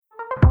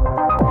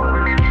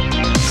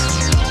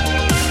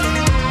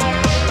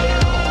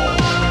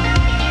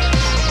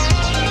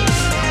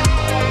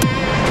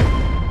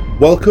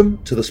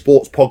Welcome to the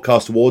Sports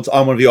Podcast Awards.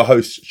 I'm one of your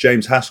hosts,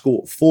 James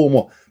Haskell,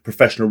 former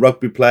professional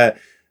rugby player.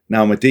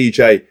 Now I'm a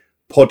DJ,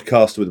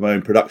 podcaster with my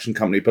own production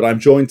company, but I'm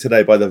joined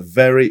today by the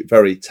very,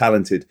 very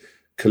talented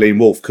Colleen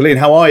Wolfe. Colleen,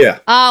 how are you?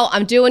 Oh,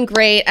 I'm doing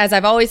great. As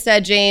I've always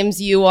said,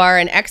 James, you are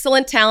an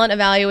excellent talent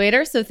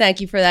evaluator, so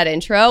thank you for that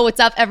intro. What's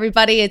up,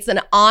 everybody? It's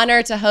an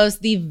honor to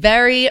host the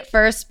very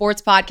first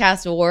Sports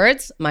Podcast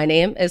Awards. My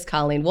name is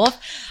Colleen Wolfe.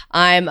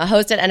 I'm a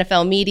host at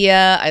NFL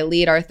Media. I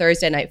lead our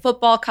Thursday night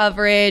football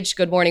coverage,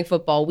 Good Morning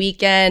Football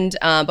Weekend.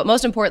 But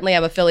most importantly,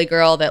 I'm a Philly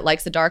girl that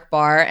likes a dark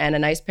bar and a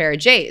nice pair of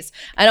J's.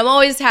 And I'm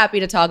always happy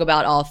to talk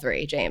about all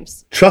three,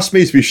 James. Trust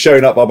me to be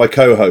shown up by my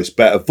co-host.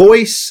 Better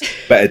voice,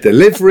 better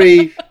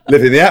delivery,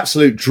 living the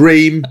absolute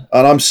dream.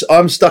 And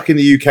I'm stuck in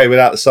the UK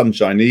without the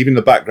sunshine. Even in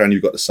the background,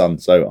 you've got the sun.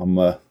 So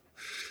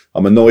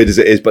I'm annoyed as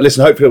it is. But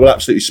listen, hopefully we'll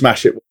absolutely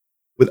smash it.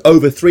 With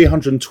over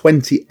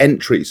 320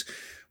 entries,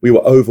 we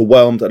were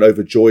overwhelmed and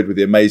overjoyed with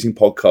the amazing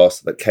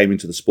podcast that came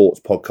into the Sports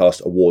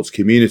Podcast Awards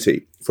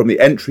community. From the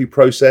entry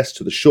process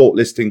to the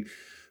shortlisting,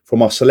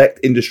 from our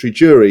select industry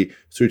jury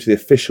through to the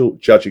official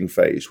judging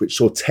phase, which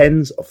saw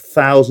tens of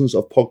thousands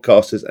of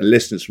podcasters and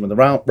listeners from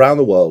around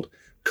the world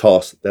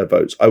cast their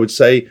votes. I would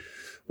say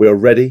we are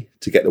ready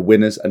to get the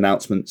winners'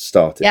 announcement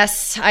started.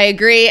 Yes, I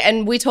agree.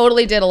 And we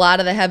totally did a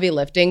lot of the heavy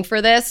lifting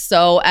for this.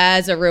 So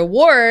as a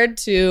reward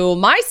to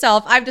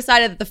myself, I've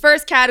decided that the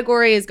first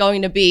category is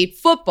going to be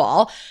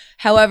football.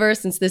 However,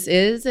 since this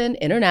is an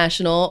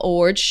international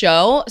awards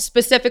show,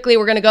 specifically,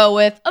 we're going to go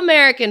with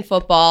American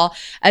football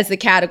as the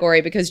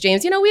category because,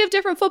 James, we have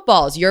different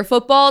footballs. Your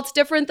football, it's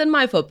different than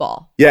my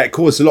football. Yeah, it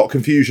caused a lot of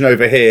confusion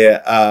over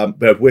here.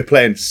 But we're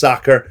playing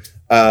soccer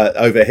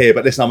over here.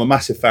 But listen, I'm a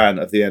massive fan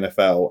of the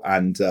NFL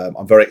and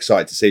I'm very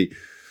excited to see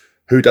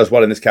who does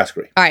well in this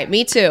category. All right,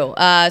 me too.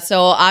 So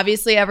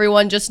obviously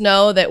everyone just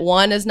know that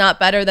one is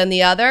not better than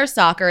the other.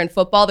 Soccer and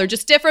football, they're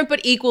just different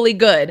but equally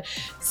good.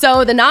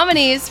 So the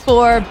nominees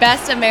for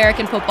Best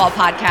American Football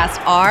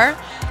Podcast are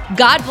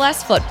God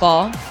Bless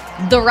Football,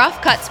 The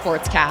Rough Cut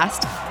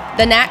Sportscast,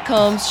 The Nat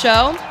Combs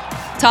Show,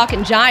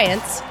 Talkin'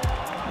 Giants,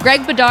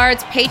 Greg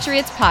Bedard's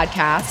Patriots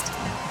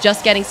Podcast,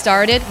 Just Getting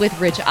Started with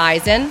Rich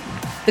Eisen,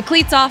 The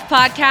Cleats Off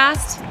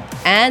Podcast,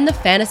 and The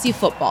Fantasy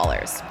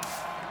Footballers.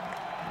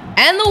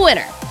 And the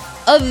winner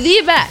of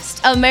the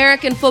Best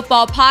American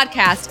Football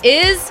Podcast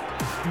is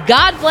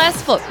God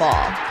Bless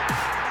Football.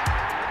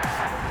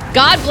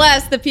 God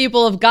bless the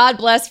people of God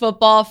Bless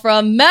Football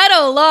from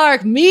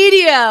Meadowlark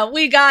Media.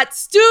 We got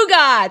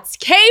Stugotz,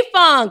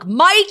 K-Funk,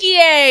 Mikey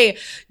A,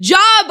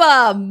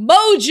 Jabba,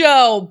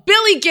 Mojo,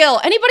 Billy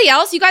Gill. Anybody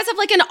else? You guys have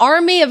like an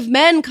army of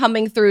men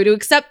coming through to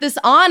accept this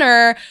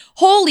honor.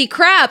 Holy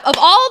crap. Of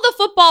all the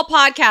football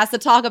podcasts that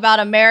talk about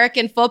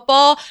American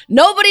football,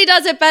 nobody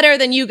does it better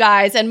than you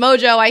guys. And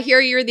Mojo, I hear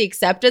you're the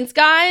acceptance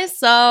guy.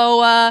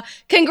 So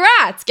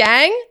congrats,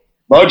 gang.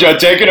 Mojo,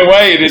 take it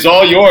away. It is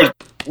all yours.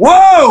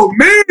 Whoa,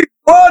 me!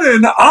 What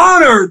an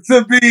honor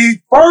to be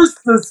first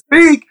to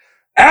speak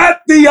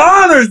at the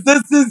honors.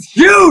 This is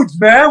huge,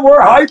 man. We're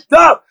hyped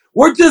up.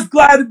 We're just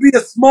glad to be a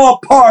small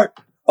part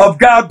of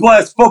God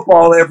Bless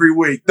Football every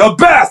week. The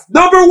best,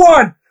 number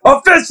one,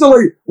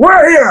 officially,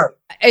 we're here.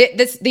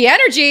 The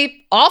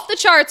energy off the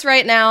charts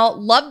right now.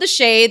 Love the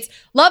shades.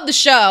 Love the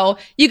show.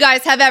 You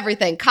guys have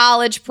everything.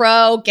 College,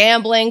 pro,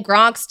 gambling,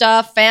 Gronk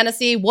stuff,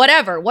 fantasy,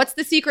 whatever. What's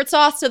the secret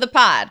sauce to the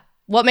pod?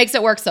 What makes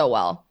it work so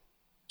well?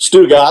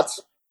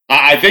 Stugotz.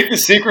 I think the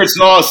secret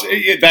sauce,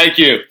 thank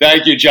you,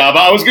 Jabba.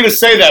 I was going to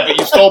say that, but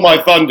you stole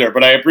my thunder,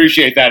 but I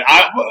appreciate that.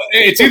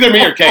 It's either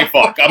me or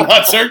K-Funk. I'm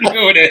not certain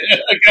who it is.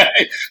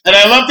 Okay. And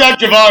I left out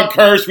Javon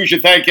Curse. We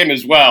should thank him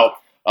as well.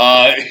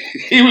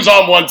 He was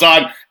on one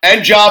time,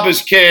 and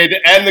Jabba's kid,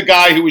 and the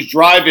guy who was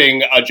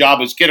driving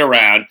Jabba's kid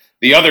around,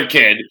 the other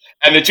kid,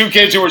 and the two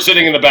kids who were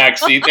sitting in the back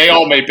seat, they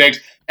all made picks.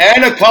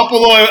 And a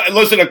couple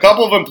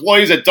of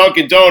employees at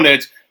Dunkin'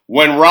 Donuts,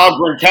 when Rob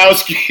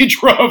Gronkowski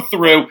drove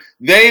through,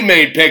 they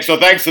made picks. So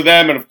thanks to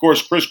them and, of course,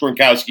 Chris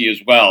Gronkowski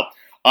as well.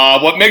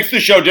 What makes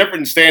the show different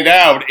and stand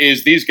out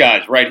is these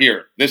guys right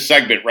here, this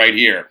segment right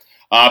here.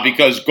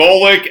 Because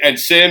Golick and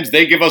Sims,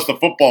 they give us the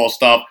football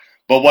stuff.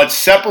 But what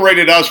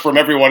separated us from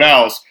everyone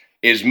else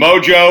is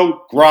Mojo,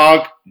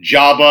 Gronk,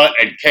 Jabba,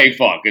 and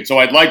K-Funk. And so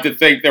I'd like to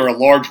think they're a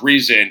large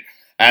reason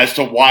as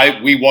to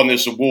why we won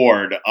this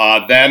award,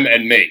 them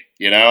and me,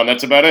 and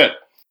that's about it.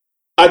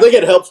 I think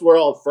it helps we're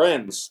all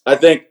friends. I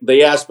think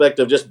the aspect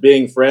of just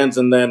being friends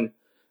and then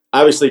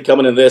obviously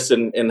coming in this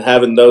and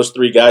having those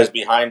three guys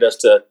behind us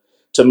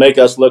to make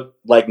us look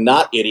like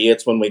not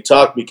idiots when we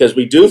talk, because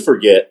we do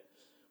forget.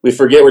 We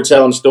forget we're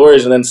telling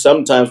stories, and then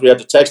sometimes we have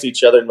to text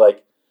each other and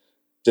like,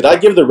 did I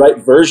give the right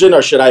version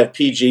or should I have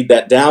PG'd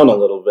that down a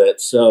little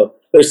bit? So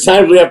there's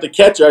times we have to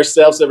catch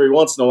ourselves every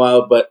once in a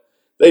while, but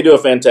they do a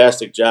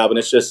fantastic job, and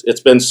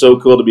it's been so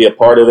cool to be a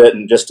part of it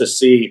and just to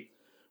see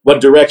what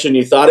direction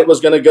you thought it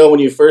was going to go when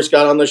you first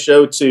got on the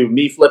show to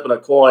me flipping a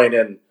coin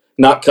and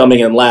not coming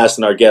in last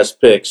in our guest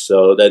picks.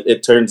 So that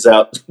it turns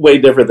out way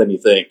different than you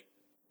think.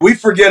 We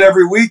forget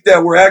every week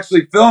that we're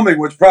actually filming,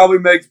 which probably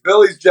makes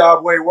Billy's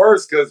job way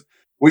worse because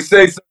we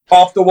say some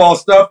off the wall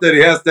stuff that he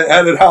has to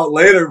edit out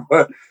later,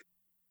 but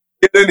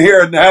get in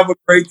here and have a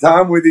great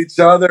time with each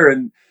other.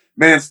 And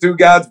man,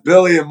 Stugotz,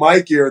 Billy, and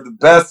Mikey are the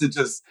best at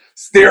just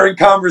steering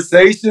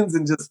conversations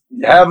and just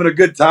having a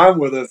good time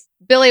with us.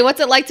 Billy,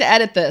 what's it like to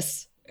edit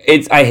this?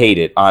 I hate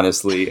it,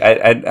 honestly.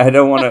 I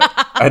don't want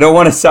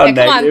to sound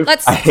negative.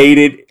 I hate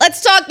it.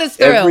 Let's talk this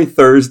through. Every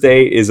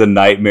Thursday is a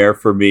nightmare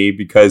for me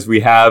because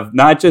we have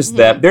not just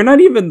them. They're not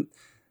even.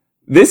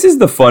 This is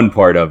the fun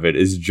part of it.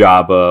 Is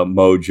Jabba,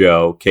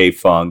 Mojo,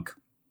 K-Funk,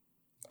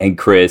 and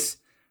Chris.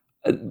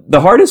 The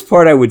hardest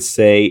part, I would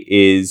say,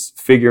 is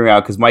figuring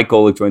out, because Mike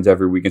Golick joins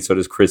every week and so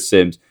does Chris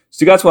Sims.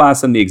 Stugotz will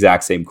ask them the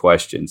exact same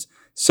questions.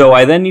 So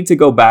I then need to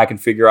go back and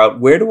figure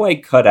out, where do I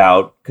cut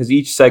out? Because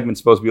each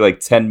segment's supposed to be like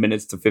 10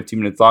 minutes to 15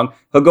 minutes long.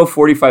 He'll go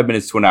 45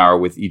 minutes to an hour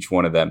with each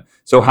one of them.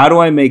 So how do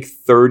I make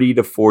 30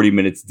 to 40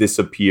 minutes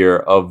disappear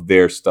of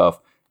their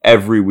stuff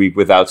every week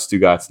without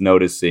Stugotz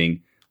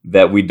noticing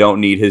that we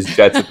don't need his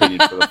Jets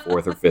opinion for the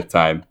fourth or fifth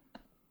time?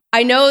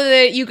 I know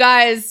that you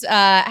guys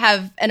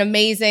have an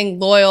amazing,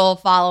 loyal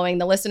following.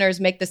 The listeners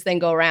make this thing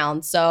go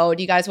round. So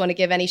do you guys want to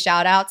give any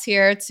shout outs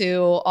here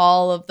to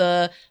all of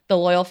the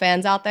loyal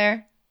fans out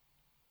there?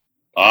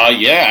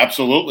 Yeah,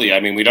 absolutely.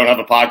 I mean, we don't have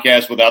a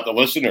podcast without the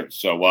listeners.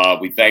 So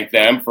we thank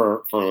them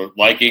for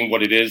liking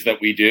what it is that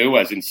we do,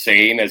 as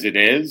insane as it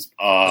is.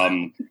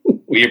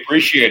 We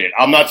appreciate it.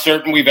 I'm not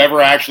certain we've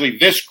ever actually,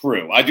 this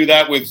crew, I do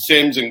that with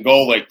Sims and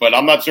Golick, but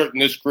I'm not certain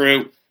this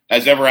crew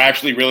has ever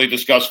actually really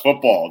discussed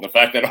football. The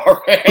fact that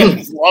our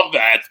fans love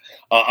that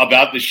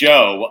about the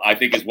show, I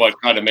think, is what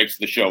kind of makes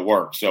the show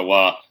work.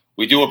 So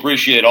we do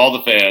appreciate all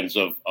the fans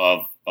of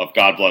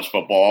God Bless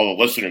Football, all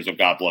the listeners of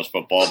God Bless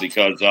Football,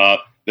 because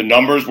the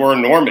numbers were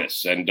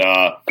enormous. And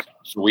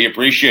so we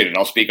appreciate it.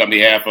 I'll speak on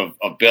behalf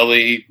of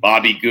Billy,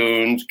 Bobby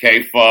Goons,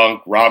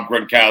 K-Funk, Rob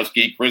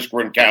Gronkowski, Chris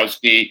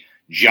Gronkowski,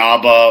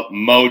 Jabba,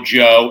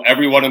 Mojo,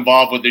 everyone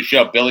involved with the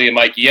show, Billy and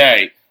Mikey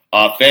A.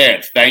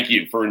 Fans, thank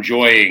you for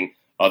enjoying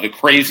the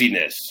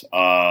craziness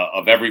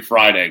of every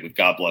Friday with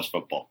God Bless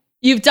Football.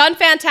 You've done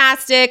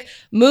fantastic.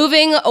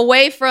 Moving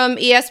away from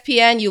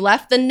ESPN, you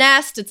left the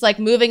nest. It's like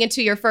moving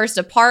into your first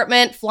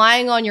apartment,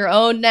 flying on your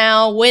own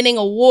now, winning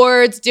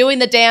awards, doing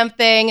the damn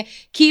thing.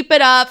 Keep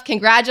it up.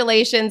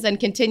 Congratulations and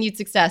continued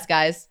success,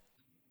 guys.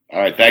 All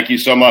right. Thank you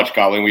so much,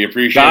 Colleen. We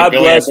appreciate God it.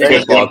 Bless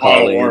football,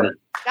 Colleen.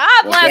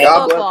 God bless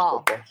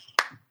football.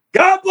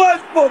 God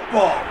bless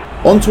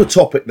football. On to a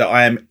topic that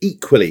I am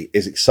equally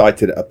as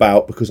excited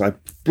about because I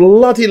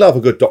bloody love a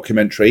good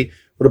documentary.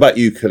 What about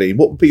you, Colleen?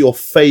 What would be your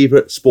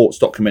favorite sports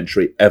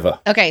documentary ever?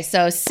 Okay,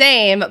 so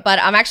same, but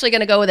I'm actually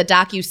going to go with a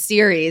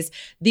docu-series.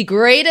 The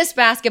greatest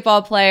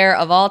basketball player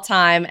of all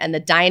time and the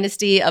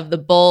dynasty of the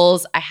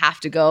Bulls. I have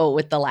to go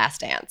with The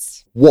Last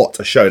Dance. What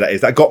a show that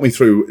is. That got me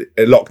through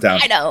lockdown.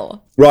 I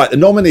know. Right, the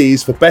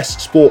nominees for Best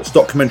Sports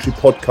Documentary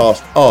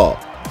Podcast are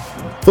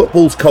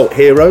Football's Cult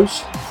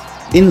Heroes,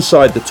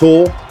 Inside the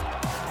Tour,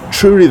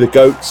 Truly the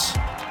Goats,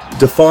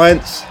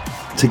 Defiance,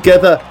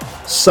 Together,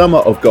 Summer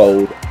of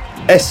Gold,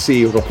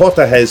 SC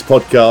Reportajes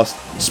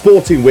Podcast,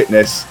 Sporting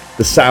Witness,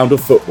 The Sound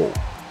of Football.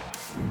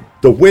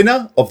 The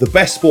winner of the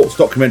Best Sports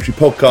Documentary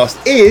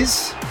Podcast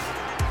is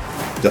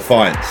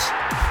Defiance.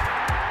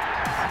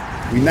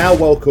 We now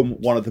welcome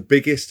one of the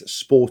biggest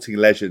sporting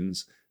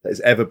legends that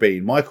has ever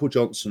been, Michael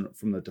Johnson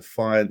from the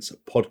Defiance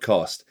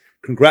Podcast.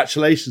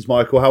 Congratulations,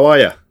 Michael. How are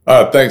you?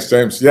 Thanks,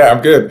 James. Yeah,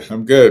 I'm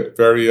good.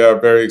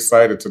 Very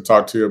excited to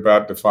talk to you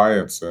about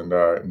Defiance,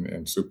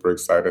 and super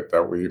excited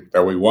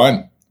that we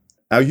won.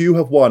 Now, you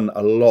have won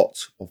a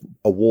lot of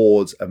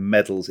awards and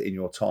medals in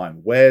your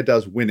time. Where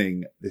does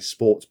winning this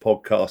sports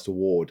podcast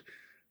award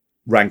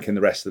rank in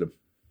the rest of them?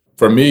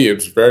 For me,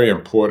 it's very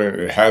important.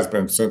 It has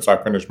been since I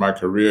finished my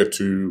career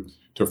to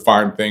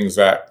find things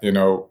that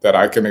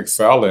I can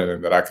excel in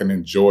and that I can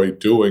enjoy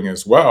doing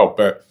as well.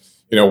 But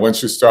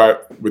once you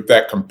start with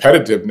that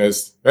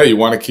competitiveness, you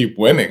want to keep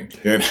winning,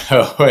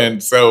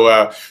 and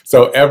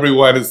so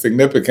everyone is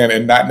significant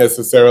and not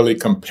necessarily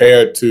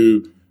compared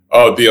to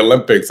the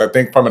Olympics. I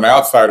think from an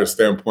outsider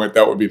standpoint,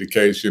 that would be the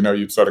case.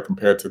 You'd sort of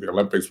compare it to the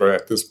Olympics, where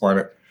at this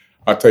point,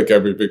 I'll take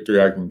every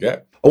victory I can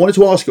get. I wanted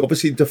to ask you,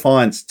 obviously,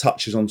 Defiance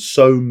touches on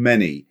so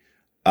many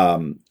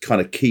kind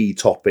of key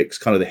topics,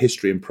 kind of the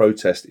history and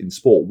protest in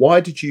sport. Why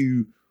did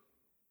you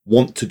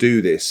want to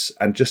do this,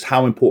 and just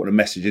how important a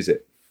message is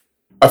it?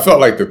 I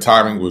felt like the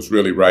timing was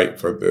really right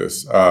for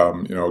this,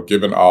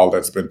 given all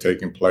that's been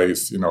taking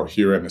place,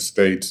 here in the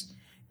States.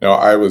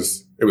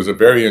 It was a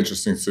very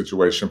interesting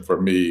situation for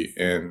me,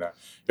 and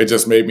it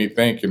just made me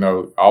think,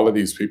 all of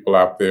these people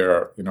out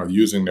there,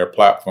 using their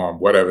platform,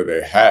 whatever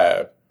they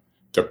have,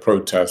 to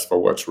protest for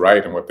what's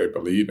right and what they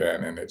believe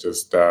in. And it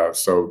just,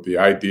 so the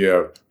idea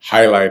of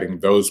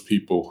highlighting those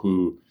people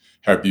who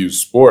have used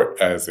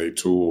sport as a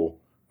tool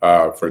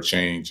for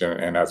change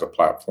and as a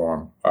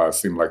platform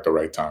seemed like the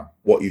right time.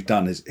 What you've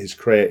done is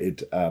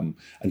created and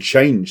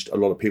changed a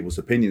lot of people's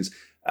opinions.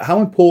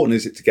 How important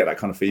is it to get that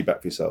kind of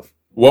feedback for yourself?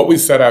 What we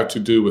set out to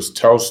do was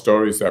tell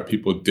stories that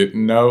people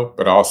didn't know,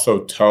 but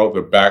also tell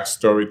the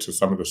backstory to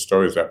some of the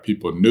stories that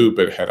people knew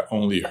but had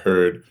only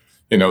heard,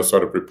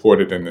 sort of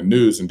reported in the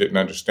news and didn't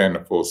understand the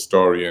full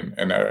story.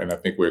 And I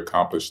think we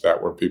accomplished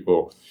that where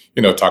people,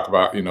 talk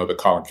about, the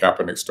Colin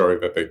Kaepernick story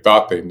that they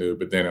thought they knew,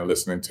 but then in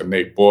listening to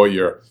Nate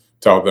Boyer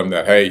tell them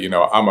that, hey,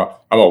 I'm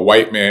a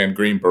white man,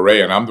 Green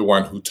Beret, and I'm the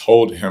one who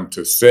told him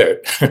to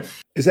sit.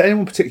 Is there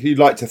anyone particularly you'd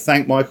like to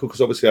thank, Michael?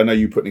 Because obviously I know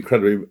you put an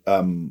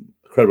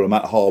incredible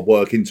amount of hard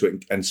work into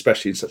it, and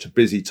especially in such a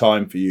busy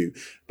time for you.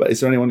 But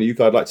is there anyone that you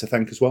guys would like to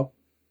thank as well?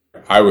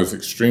 I was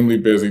extremely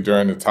busy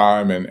during the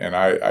time, and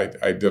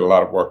I did a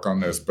lot of work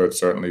on this, but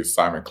certainly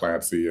Simon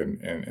Clancy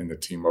and the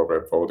team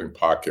over at Folding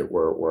Pocket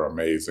were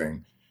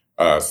amazing.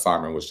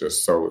 Simon was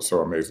just so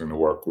amazing to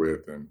work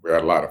with, and we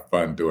had a lot of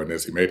fun doing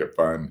this. He made it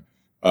fun.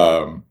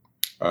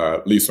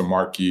 Lisa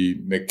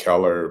Markey, Nick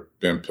Keller,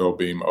 Ben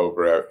Pilbeam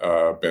over at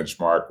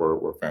Benchmark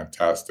were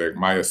fantastic.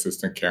 My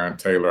assistant, Karen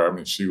Taylor, I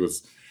mean, she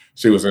was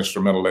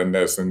instrumental in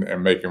this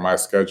and making my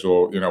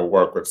schedule,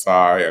 work with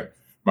Cy, and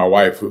my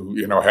wife, who,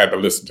 had to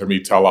listen to me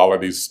tell all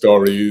of these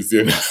stories,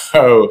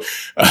 so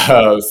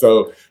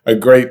a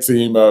great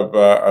team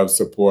of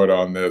support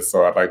on this.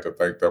 So I'd like to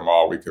thank them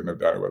all. We couldn't have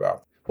done it without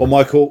them. Well,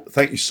 Michael,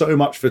 thank you so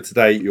much for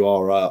today. You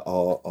are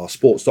our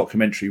sports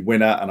documentary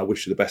winner, and I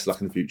wish you the best of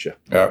luck in the future.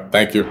 Yeah,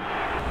 thank you.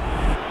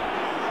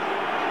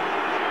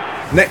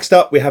 Next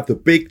up, we have the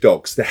big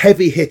dogs, the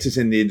heavy hitters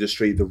in the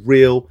industry, the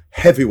real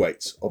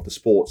heavyweights of the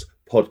sports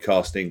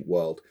podcasting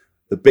world,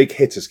 the big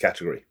hitters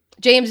category.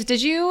 James,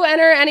 did you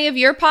enter any of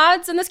your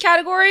pods in this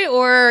category,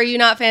 or are you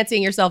not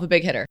fancying yourself a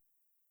big hitter?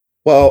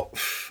 Well,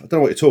 I don't know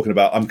what you're talking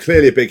about. I'm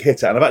clearly a big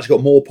hitter, and I've actually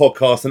got more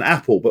podcasts than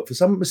Apple, but for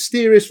some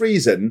mysterious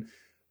reason,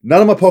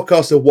 none of my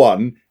podcasts are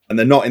won, and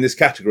they're not in this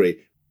category.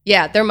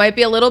 Yeah, there might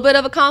be a little bit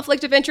of a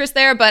conflict of interest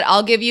there, but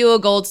I'll give you a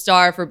gold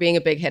star for being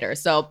a big hitter.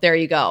 So there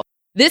you go.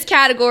 This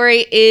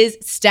category is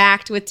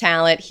stacked with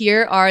talent.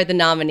 Here are the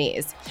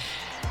nominees.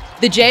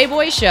 The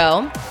J-Boy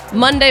Show,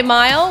 Monday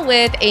Mile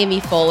with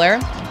Amy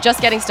Fuller,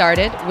 Just Getting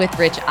Started with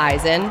Rich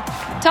Eisen,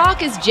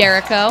 Talk is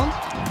Jericho,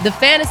 The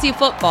Fantasy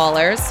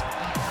Footballers,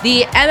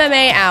 The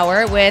MMA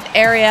Hour with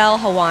Ariel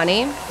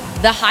Hawani,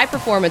 The High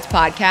Performance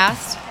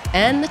Podcast,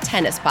 and The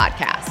Tennis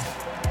Podcast.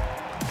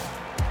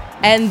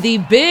 And the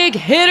Big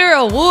Hitter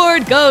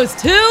Award goes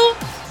to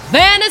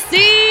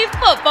Fantasy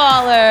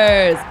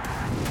Footballers.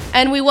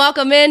 And we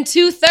welcome in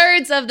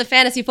 2/3 of the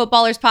Fantasy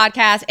Footballers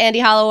podcast, Andy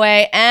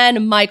Holloway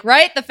and Mike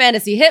Wright, the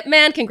Fantasy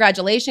Hitman.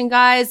 Congratulations,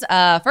 guys.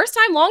 First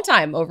time, long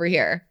time over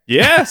here.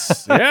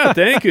 Yes. Yeah,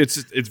 thank you.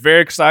 It's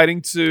very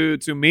exciting to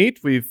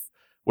meet.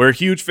 We're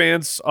huge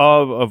fans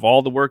of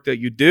all the work that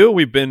you do.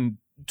 We've been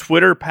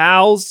Twitter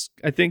pals,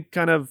 I think,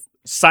 kind of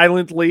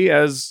silently,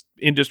 as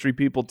industry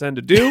people tend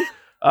to do.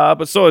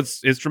 But so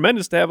it's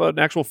tremendous to have an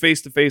actual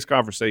face-to-face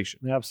conversation.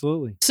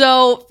 Absolutely.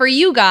 So for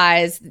you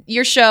guys,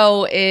 your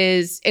show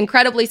is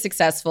incredibly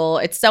successful.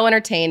 It's so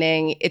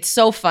entertaining. It's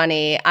so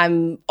funny.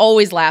 I'm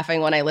always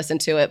laughing when I listen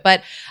to it.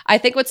 But I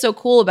think what's so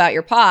cool about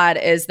your pod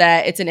is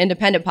that it's an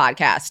independent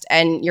podcast,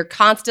 and you're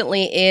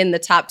constantly in the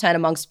top 10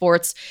 among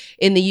sports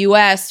in the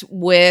U.S.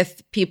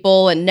 with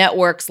people and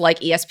networks like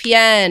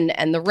ESPN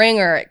and The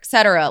Ringer, et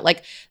cetera.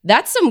 Like,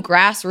 that's some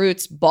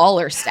grassroots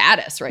baller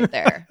status right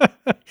there.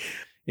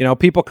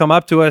 People come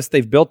up to us.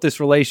 They've built this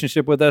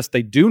relationship with us.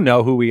 They do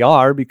know who we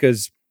are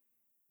because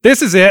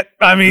this is it.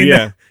 I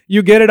mean,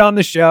 You get it on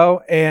the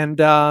show. And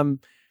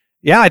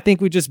I think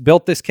we just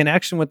built this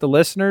connection with the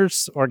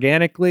listeners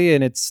organically,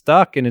 and it's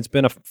stuck, and it's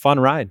been a fun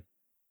ride.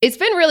 It's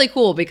been really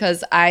cool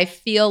because I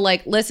feel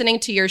like listening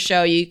to your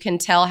show, you can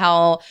tell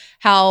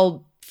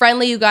how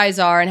friendly you guys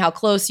are and how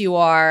close you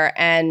are,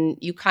 and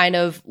you kind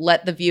of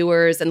let the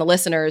viewers and the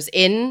listeners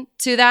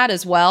into that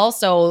as well,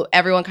 so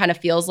everyone kind of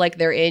feels like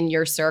they're in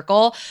your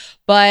circle.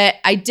 But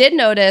I did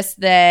notice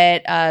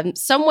that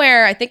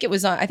somewhere, I think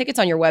it's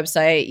on your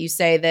website, you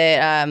say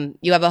that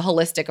you have a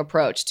holistic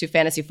approach to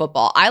fantasy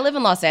football. I live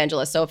in Los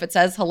Angeles, so if it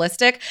says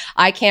holistic,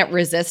 I can't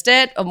resist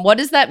it. What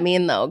does that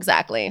mean, though,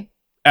 exactly?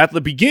 At the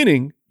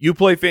beginning, you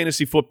play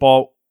fantasy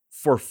football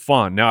for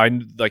fun. Now,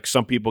 like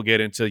some people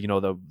get into,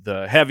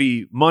 the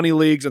heavy money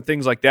leagues and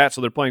things like that,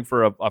 so they're playing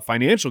for a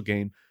financial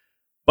gain.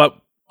 But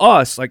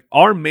us, like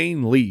our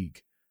main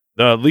league,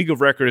 the league of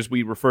record, as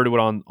we refer to it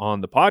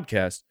on the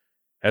podcast,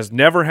 has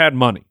never had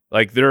money.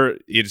 Like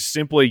it's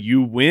simply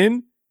you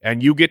win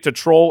and you get to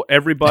troll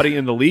everybody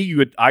in the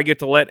league. I get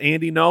to let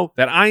Andy know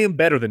that I am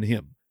better than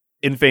him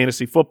in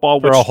fantasy football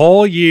for a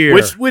whole year,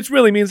 which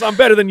really means I'm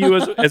better than you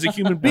as a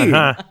human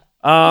being.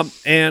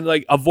 And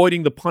like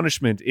avoiding the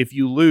punishment if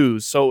you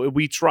lose. So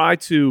we try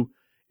to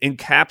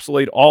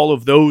encapsulate all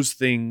of those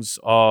things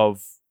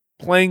of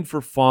playing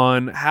for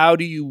fun. How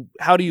do you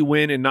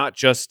win, and not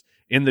just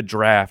in the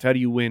draft? How do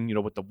you win,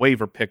 with the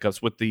waiver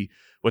pickups, with the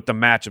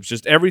matchups,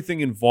 just everything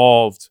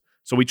involved.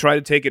 So we try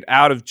to take it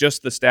out of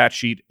just the stat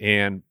sheet,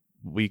 and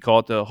we call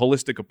it the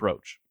holistic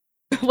approach.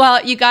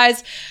 Well, you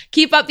guys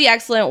keep up the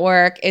excellent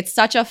work. It's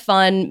such a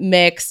fun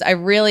mix. I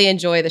really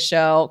enjoy the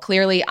show.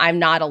 Clearly, I'm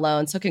not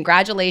alone. So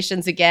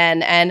congratulations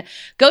again. And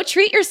go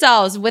treat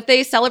yourselves with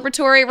a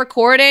celebratory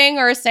recording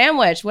or a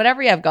sandwich,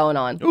 whatever you have going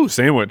on. Ooh,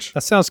 sandwich.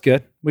 That sounds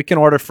good. We can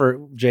order for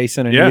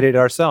Jason and Yeah. eat it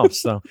ourselves.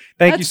 So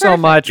thank you so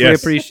perfect. much. We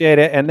Yes. appreciate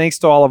it. And thanks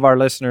to all of our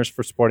listeners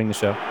for supporting the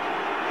show.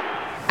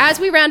 As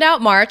we round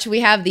out March, we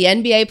have the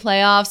NBA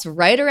playoffs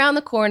right around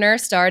the corner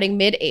starting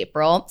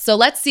mid-April. So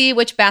let's see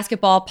which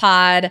basketball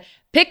pod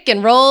pick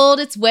and rolled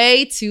its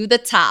way to the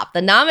top.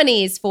 The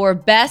nominees for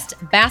Best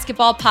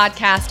Basketball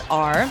Podcast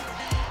are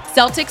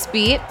Celtics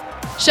Beat,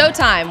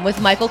 Showtime with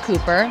Michael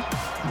Cooper,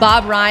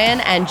 Bob Ryan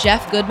and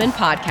Jeff Goodman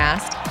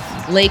Podcast,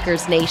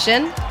 Lakers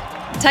Nation,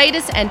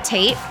 Titus and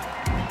Tate,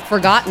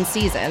 Forgotten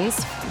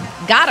Seasons,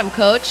 Got 'em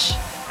Coach,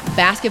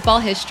 Basketball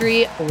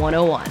History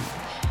 101.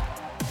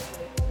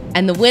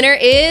 And the winner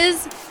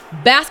is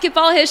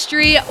Basketball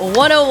History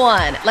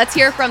 101. Let's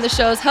hear from the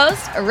show's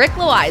host, Rick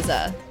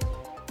Loiza.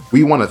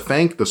 We want to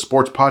thank the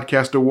Sports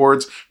Podcast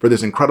Awards for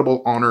this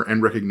incredible honor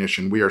and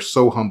recognition. We are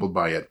so humbled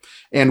by it.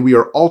 And we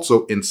are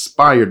also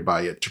inspired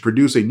by it to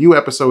produce a new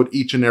episode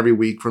each and every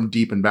week from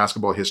deep in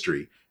basketball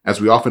history. As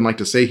we often like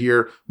to say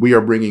here, we are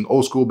bringing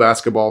old school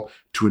basketball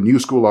to a new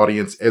school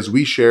audience as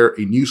we share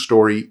a new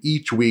story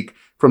each week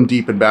from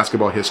deep in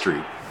basketball history.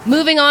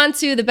 Moving on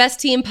to the Best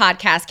Team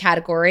Podcast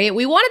category,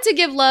 we wanted to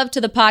give love to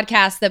the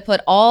podcasts that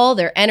put all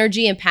their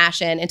energy and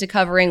passion into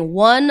covering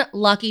one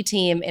lucky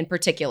team in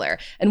particular.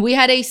 And we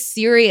had a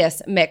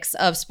serious mix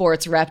of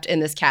sports repped in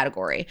this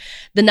category.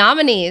 The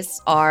nominees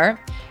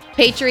are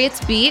Patriots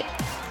Beat,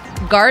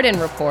 Garden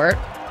Report,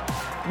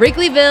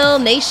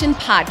 Wrigleyville Nation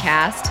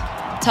Podcast,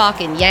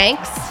 Talkin'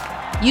 Yanks,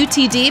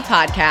 UTD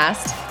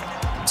Podcast,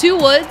 Two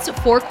Woods,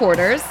 Four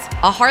Quarters,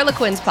 a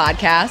Harlequins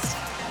Podcast,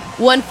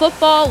 When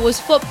Football Was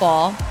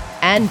Football,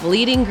 and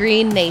Bleeding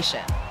Green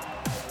Nation.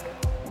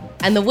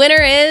 And the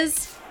winner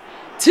is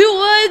Two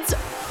Woods,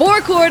 Four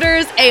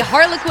Quarters, a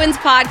Harlequins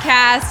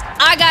Podcast.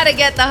 I gotta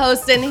get the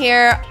hosts in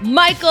here.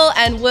 Michael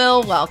and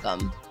Will,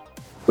 welcome.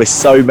 We're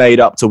so made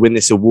up to win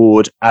this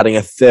award, adding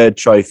a third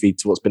trophy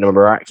to what's been a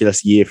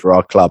miraculous year for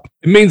our club.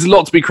 It means a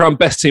lot to be crowned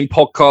Best Team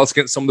Podcast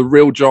against some of the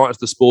real giants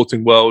of the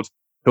sporting world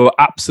who are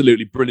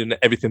absolutely brilliant at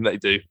everything they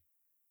do.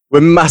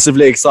 We're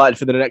massively excited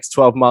for the next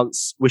 12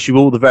 months. Wish you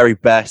all the very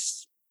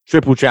best.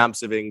 Triple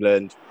champs of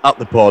England, up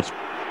the pod.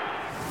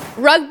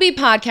 Rugby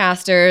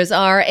podcasters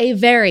are a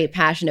very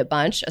passionate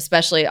bunch,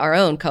 especially our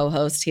own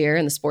co-host here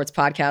in the Sports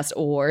Podcast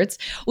Awards.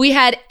 We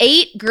had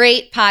 8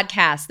 great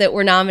podcasts that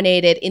were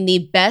nominated in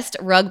the Best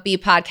Rugby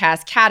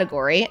Podcast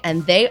category,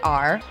 and they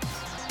are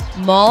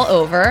Mull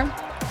Over,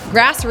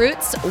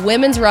 Grassroots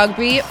Women's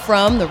Rugby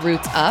from the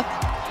Roots Up,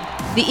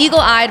 the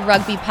Eagle-Eyed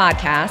Rugby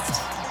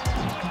Podcast,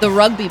 The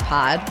Rugby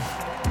Pod,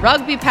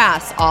 Rugby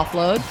Pass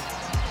Offload,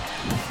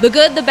 The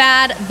Good, the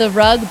Bad, the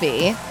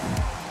Rugby,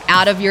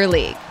 Out of Your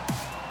League.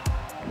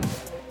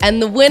 And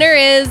the winner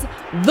is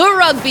The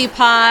Rugby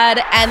Pod,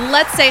 and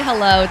let's say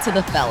hello to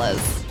the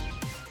fellas.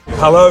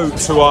 Hello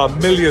to our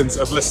millions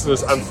of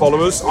listeners and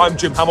followers. I'm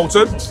Jim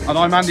Hamilton. And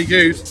I'm Andy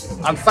Good.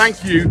 And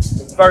thank you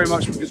very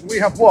much because we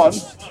have won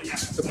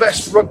the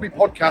Best Rugby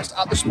Podcast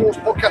at the Sports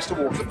Podcast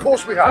Awards. Of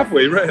course we have. Have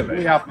we, really?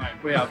 We have, mate.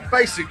 We have.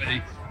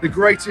 Basically, the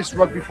greatest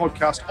rugby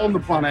podcast on the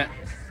planet,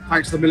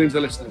 thanks to the millions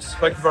of listeners.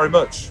 Thank you very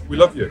much. We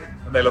love you,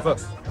 and they love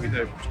us. We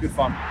do. It's good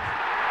fun.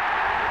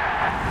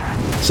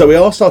 So we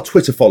asked our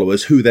Twitter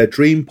followers who their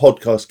dream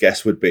podcast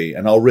guest would be,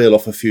 and I'll reel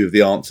off a few of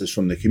the answers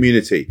from the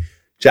community.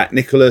 Jack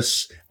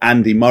Nicholas,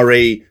 Andy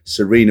Murray,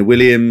 Serena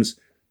Williams,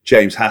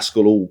 James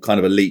Haskell, all kind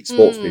of elite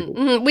sports people.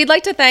 Mm-hmm. We'd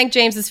like to thank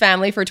James's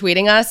family for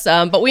tweeting us,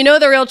 but we know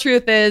the real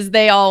truth is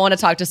they all want to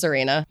talk to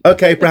Serena.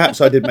 Okay, perhaps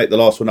I did make the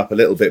last one up a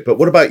little bit, but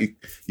what about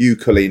you,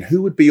 Colleen?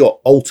 Who would be your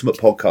ultimate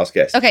podcast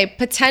guest? Okay,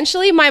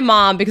 potentially my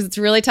mom, because it's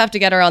really tough to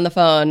get her on the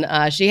phone.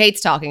 She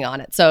hates talking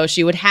on it, so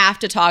she would have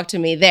to talk to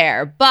me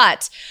there.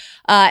 But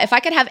if I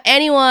could have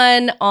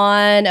anyone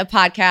on a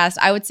podcast,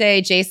 I would say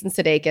Jason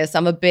Sudeikis.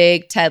 I'm a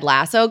big Ted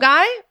Lasso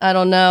guy. I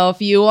don't know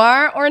if you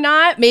are or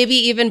not. Maybe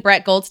even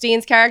Brett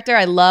Goldstein's character.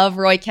 I love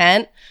Roy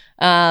Kent.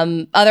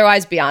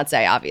 Otherwise,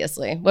 Beyonce,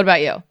 obviously. What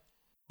about you?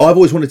 I've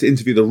always wanted to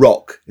interview The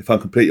Rock, if I'm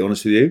completely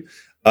honest with you,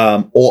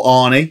 or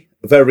Arnie.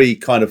 Very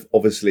kind of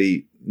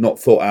obviously not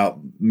thought out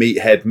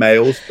meathead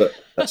males, but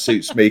that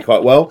suits me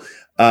quite well.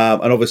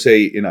 And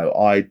obviously, you know,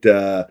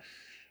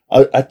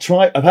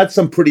 I've had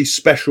some pretty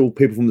special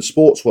people from the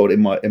sports world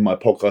in my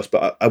podcast,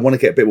 but I want to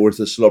get a bit more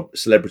into the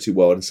celebrity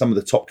world, and some of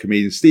the top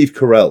comedians. Steve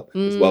Carell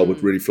as well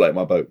would really float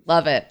my boat.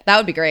 Love it. That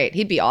would be great.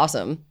 He'd be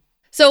awesome.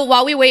 So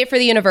while we wait for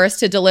the universe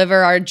to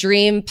deliver our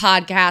dream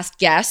podcast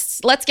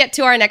guests, let's get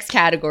to our next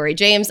category.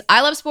 James,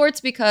 I love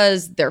sports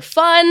because they're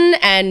fun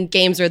and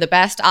games are the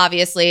best,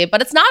 obviously,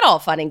 but it's not all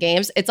fun and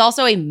games. It's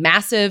also a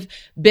massive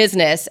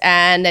business,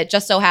 and it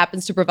just so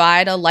happens to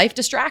provide a life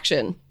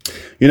distraction.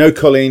 You know,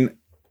 Colleen,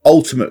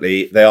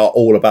 ultimately, they are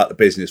all about the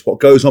business.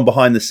 What goes on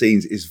behind the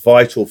scenes is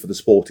vital for the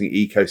sporting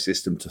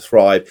ecosystem to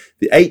thrive.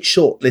 The 8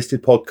 shortlisted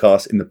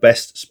podcasts in the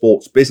best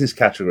sports business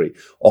category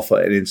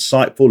offer an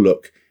insightful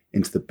look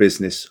into the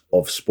business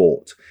of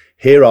sport.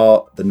 Here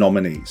are the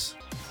nominees.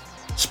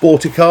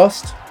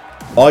 Sporticast,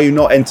 Are You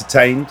Not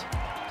Entertained?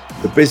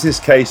 The Business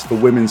Case for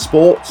Women's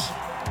Sports,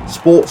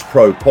 Sports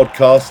Pro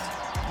Podcast,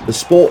 the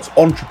Sports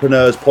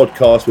Entrepreneurs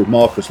Podcast with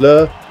Marcus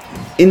Löhr,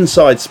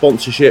 Inside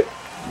Sponsorship,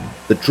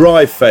 The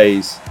Drive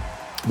Phase,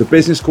 The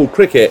Business Called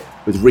Cricket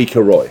with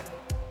Rika Roy.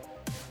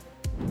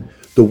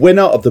 The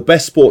winner of the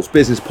Best Sports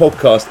Business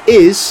Podcast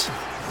is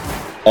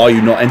Are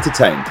You Not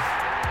Entertained?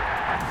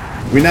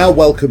 We now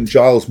welcome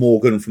Giles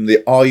Morgan from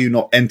the Are You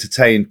Not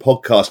Entertained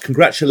podcast.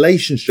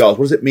 Congratulations, Giles.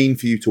 What does it mean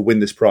for you to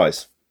win this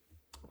prize?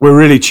 We're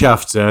really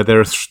chuffed.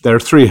 There are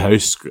three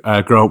hosts,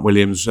 Grant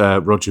Williams,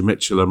 Roger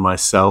Mitchell and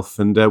myself,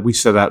 and we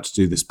set out to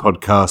do this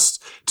podcast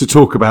to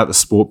talk about the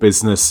sport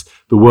business,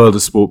 the world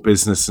of sport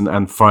business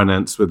and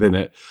finance within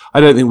it. I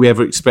don't think we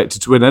ever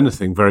expected to win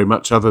anything very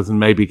much other than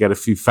maybe get a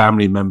few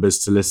family members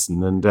to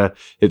listen, and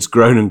it's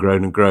grown and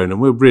grown and grown,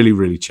 and we're really,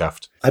 really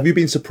chuffed. Have you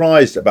been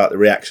surprised about the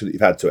reaction that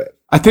you've had to it?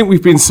 I think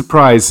we've been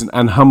surprised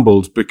and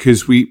humbled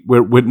because we're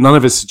none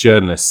of us are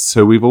journalists,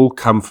 so we've all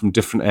come from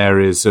different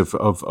areas of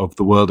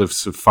the world of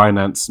sort of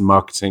finance and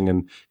marketing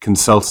and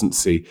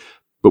consultancy,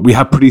 but we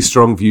have pretty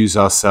strong views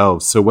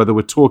ourselves. So whether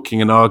we're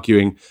talking and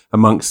arguing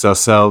amongst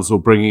ourselves or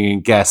bringing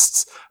in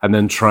guests and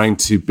then trying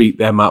to beat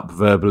them up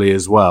verbally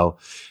as well,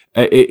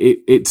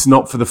 it's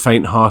not for the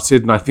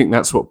faint-hearted, and I think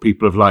that's what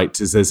people have liked,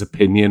 is there's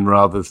opinion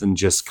rather than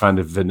just kind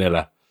of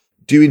vanilla.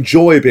 Do you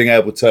enjoy being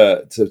able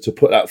to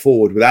put that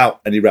forward without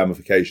any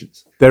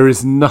ramifications? There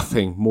is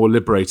nothing more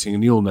liberating,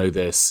 and you'll know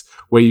this,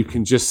 where you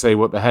can just say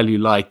what the hell you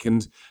like,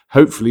 and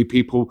hopefully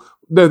people,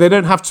 no, they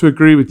don't have to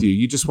agree with you.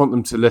 You just want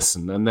them to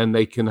listen, and then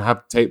they can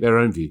take their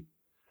own view.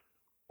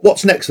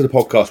 What's next for the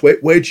podcast?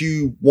 Where do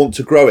you want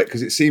to grow it?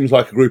 Because it seems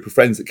like a group of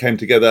friends that came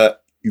together.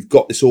 You've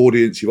got this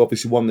audience. You've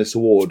obviously won this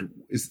award.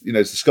 Is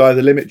the sky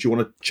the limit? Do you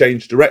want to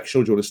change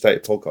direction, or do you want to stay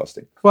at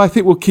podcasting? Well, I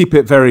think we'll keep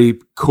it very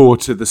core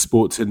to the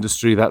sports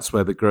industry. That's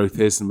where the growth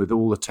is. And with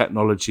all the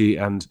technology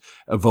and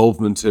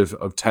evolvement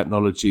of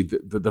technology,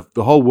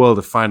 the whole world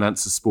of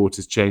finance and sport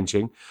is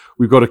changing.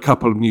 We've got a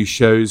couple of new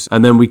shows,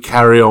 and then we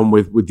carry on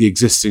with the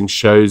existing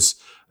shows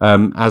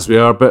as we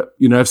are. But,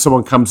 if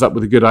someone comes up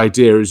with a good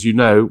idea, as you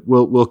know,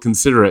 we'll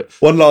consider it.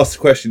 One last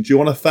question. Do you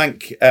want to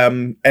thank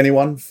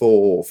anyone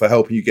for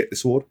helping you get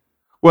this award?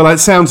 Well, it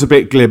sounds a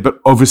bit glib, but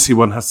obviously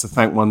one has to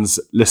thank one's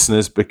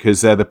listeners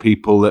because they're the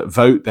people that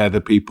vote. They're the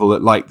people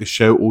that like the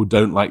show or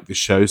don't like the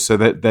show. So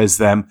there's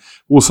them.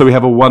 Also, we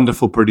have a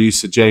wonderful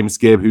producer, James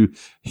Gibb,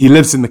 he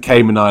lives in the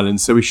Cayman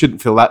Islands, so we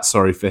shouldn't feel that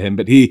sorry for him.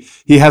 But he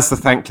has the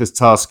thankless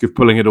task of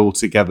pulling it all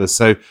together.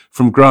 So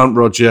from Grant,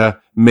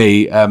 Roger,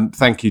 me,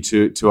 thank you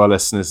to our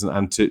listeners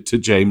and to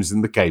James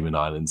in the Cayman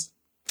Islands.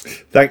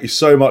 Thank you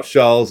so much,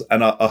 Charles.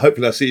 And I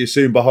hopefully I'll see you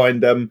soon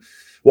behind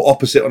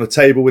opposite on a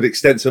table with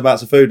extensive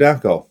amounts of food and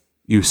alcohol.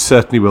 You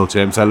certainly will,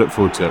 James. I look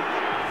forward to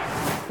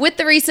it. With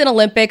the recent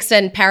Olympics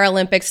and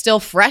Paralympics still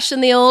fresh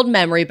in the old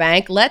memory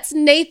bank, let's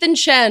Nathan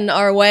Chen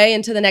our way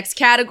into the next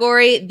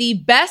category, the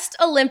Best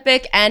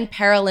Olympic and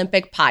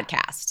Paralympic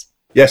Podcast.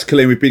 Yes,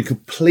 Colleen, we've been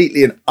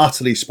completely and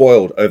utterly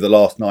spoiled over the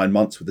last 9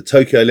 months with the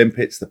Tokyo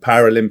Olympics, the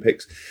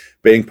Paralympics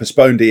being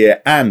postponed a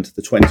year, and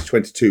the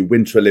 2022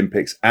 Winter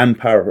Olympics and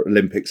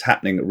Paralympics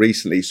happening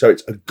recently. So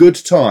it's a good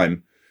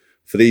time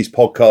for these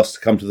podcasts to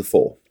come to the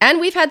fore.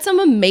 And we've had some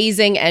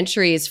amazing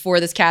entries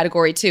for this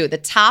category too. The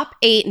top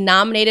 8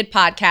 nominated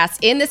podcasts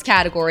in this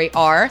category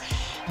are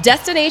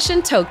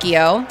Destination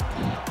Tokyo,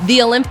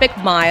 The Olympic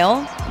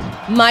Mile,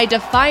 My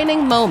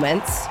Defining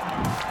Moments,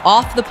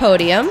 Off the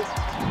Podium,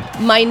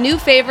 My New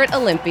Favorite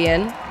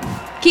Olympian,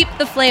 Keep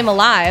the Flame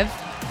Alive,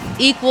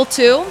 Equal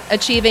to,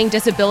 Achieving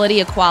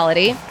Disability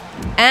Equality,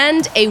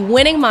 and A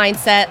Winning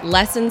Mindset,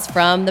 Lessons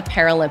from the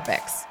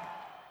Paralympics.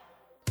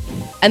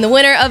 And the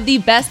winner of the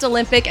Best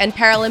Olympic and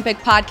Paralympic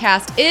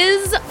Podcast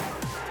is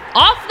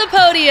Off the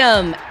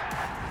Podium.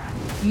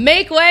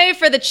 Make way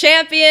for the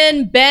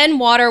champion. Ben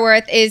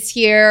Waterworth is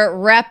here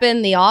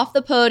repping the Off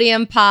the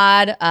Podium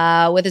pod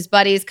with his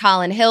buddies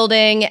Colin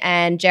Hilding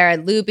and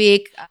Jared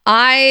Lubick.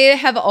 I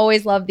have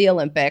always loved the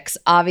Olympics.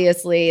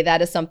 Obviously,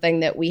 that is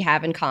something that we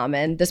have in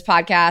common. This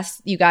podcast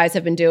you guys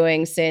have been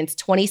doing since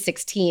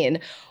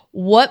 2016.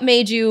 What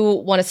made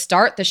you want to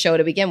start the show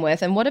to begin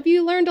with, and what have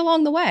you learned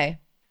along the way?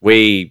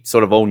 We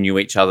sort of all knew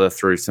each other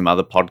through some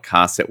other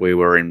podcasts that we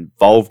were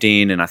involved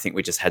in. And I think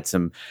we just had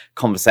some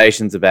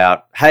conversations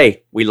about,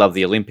 hey, we love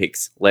the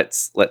Olympics.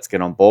 Let's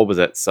get on board with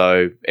it.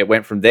 So it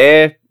went from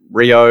there.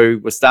 Rio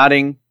was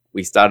starting.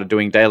 We started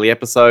doing daily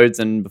episodes.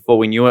 And before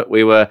we knew it,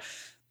 we were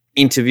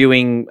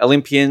interviewing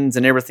Olympians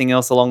and everything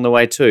else along the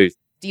way too.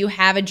 Do you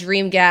have a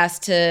dream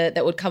guest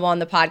that would come on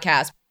the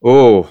podcast?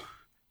 Oh,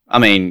 I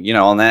mean,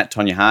 on that,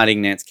 Tonya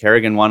Harding, Nance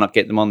Kerrigan, why not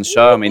get them on the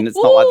show? I mean, it's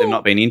not like they've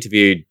not been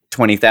interviewed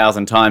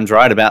 20,000 times,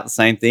 right, about the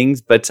same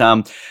things. But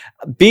a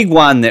big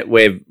one that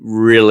we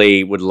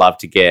really would love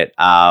to get,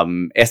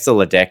 Esther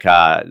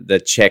Ledecker,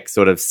 the Czech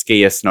sort of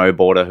skier,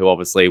 snowboarder who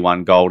obviously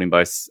won gold in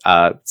both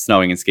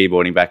snowing and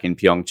skiboarding back in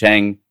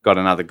Pyeongchang, got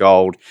another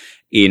gold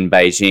in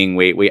Beijing.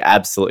 We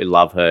absolutely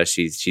love her.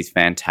 She's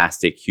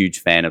fantastic,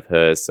 huge fan of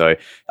hers. So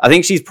I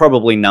think she's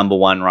probably number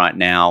one right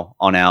now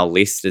on our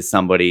list as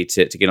somebody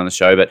to get on the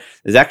show. But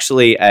there's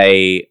actually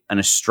an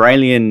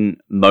Australian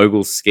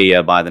mogul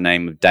skier by the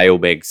name of Dale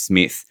Begg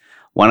Smith.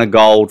 Won a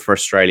gold for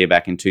Australia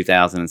back in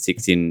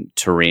 2006 in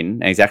Turin.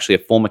 And he's actually a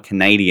former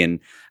Canadian.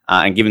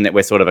 And given that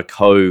we're sort of a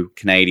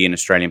co-Canadian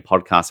Australian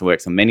podcast and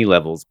works on many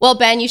levels. Well,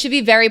 Ben, you should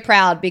be very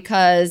proud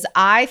because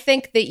I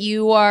think that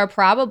you are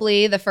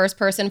probably the first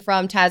person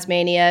from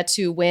Tasmania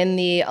to win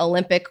the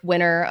Olympic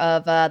winner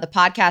of the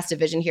podcast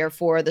division here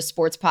for the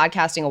Sports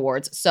Podcasting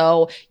Awards.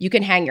 So you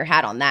can hang your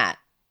hat on that.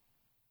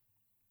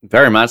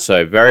 Very much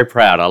so. Very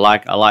proud. I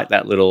like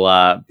that little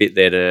bit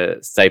there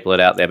to staple it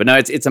out there. But no,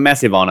 it's a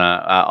massive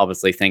honor.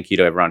 Obviously, thank you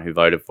to everyone who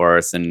voted for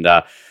us, and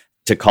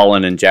to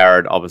Colin and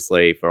Jared,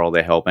 obviously, for all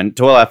their help, and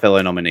to all our fellow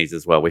nominees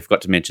as well. We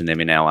forgot to mention them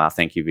in our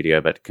thank you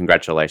video, but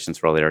congratulations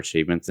for all their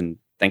achievements. And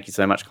thank you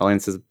so much, Colin.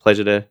 It's a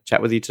pleasure to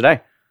chat with you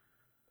today.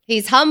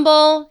 He's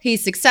humble.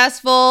 He's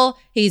successful.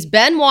 He's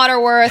Ben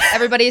Waterworth.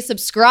 Everybody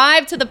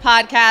subscribe to the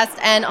podcast,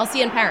 and I'll see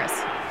you in Paris.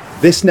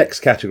 This next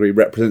category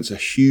represents a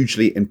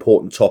hugely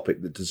important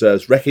topic that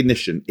deserves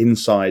recognition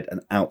inside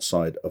and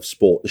outside of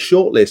sport. The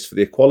shortlist for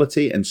the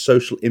Equality and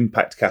Social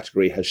Impact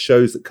category has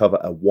shows that cover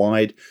a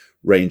wide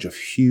range of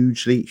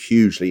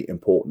hugely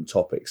important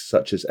topics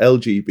such as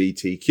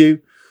LGBTQ,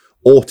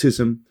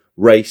 autism,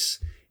 race,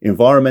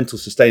 environmental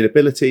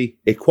sustainability,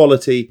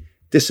 equality,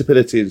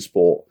 disability in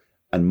sport,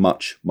 and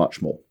much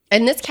more.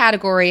 And this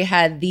category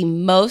had the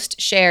most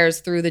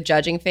shares through the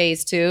judging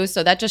phase too.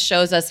 So that just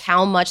shows us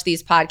how much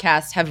these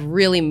podcasts have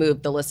really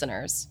moved the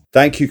listeners.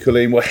 Thank you,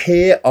 Colleen. Well,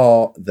 here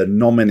are the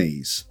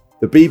nominees.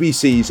 The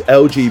BBC's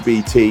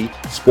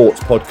LGBT Sports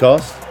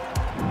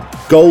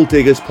Podcast, Gold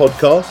Diggers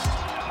Podcast,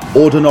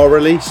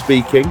 Ordinarily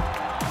Speaking,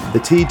 the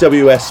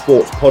TWS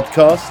Sports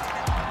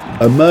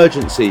Podcast,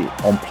 Emergency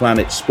on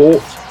Planet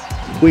Sport,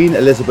 Queen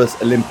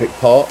Elizabeth Olympic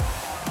Park,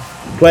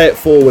 Play It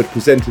Forward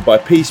presented by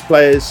Peace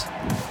Players,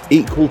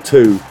 Equal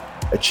to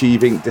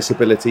Achieving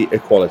Disability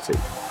Equality.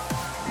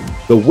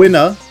 The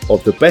winner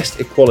of the Best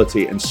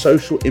Equality and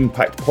Social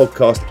Impact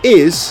Podcast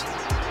is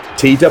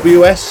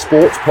TWS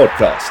Sports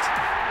Podcast.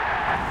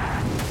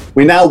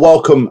 We now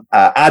welcome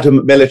Adam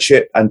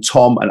Milichip and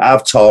Tom and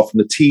Avtar from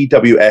the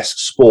TWS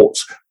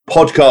Sports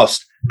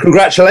Podcast.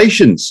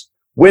 Congratulations,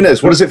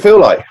 winners. What does it feel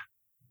like?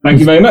 Thank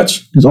you very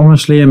much. It's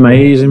honestly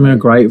amazing. We're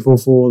grateful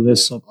for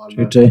this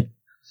opportunity.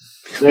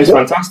 It's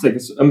fantastic.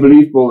 It's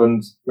unbelievable,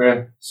 and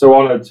we're so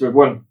honoured to have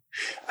won.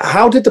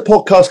 How did the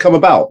podcast come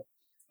about?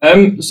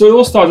 So it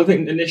all started, I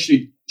think,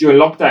 initially during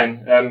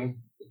lockdown, a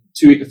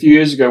few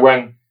years ago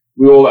when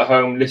we were all at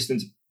home listening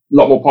to a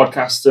lot more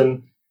podcasts.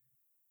 And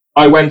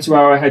I went to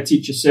our head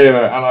teacher,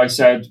 Sarah, and I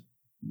said,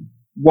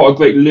 what a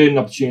great learning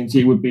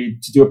opportunity it would be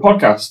to do a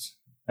podcast.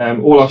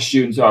 All our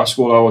students at our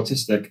school are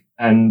autistic,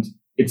 and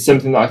it's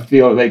something that I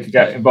feel that they could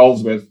get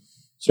involved with.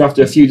 So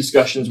after a few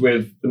discussions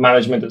with the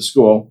management at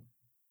school,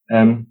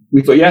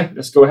 we thought, yeah,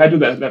 let's go ahead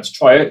with it. Let's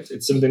try it.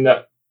 It's something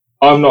that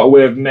I'm not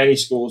aware of many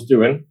schools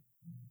doing.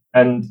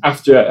 And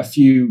after a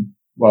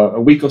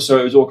week or so,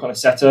 it was all kind of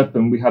set up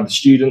and we had the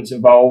students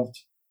involved.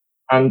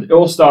 And it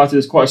all started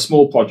as quite a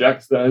small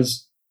project that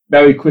has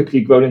very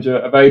quickly grown into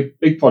a very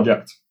big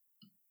project.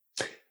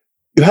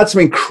 You had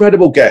some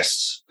incredible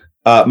guests,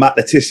 Matt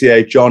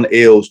Letitia, John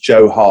Eales,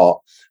 Joe Hart,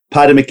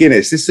 Paddy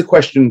McGuinness. This is a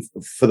question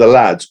for the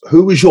lads.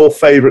 Who was your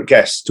favourite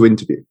guest to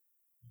interview?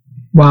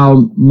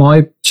 Well,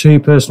 my two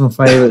personal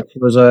favourites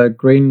was Will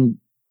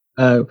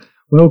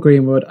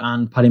Greenwood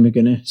and Paddy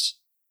McGuinness.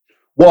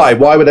 Why?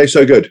 Why were they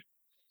so good?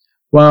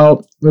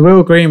 Well, with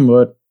Will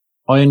Greenwood,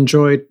 I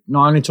enjoyed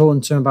not only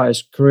talking to him about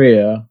his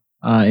career,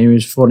 he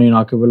was funny and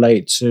I could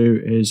relate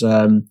to his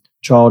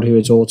child who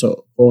is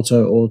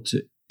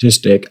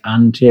autistic,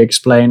 and he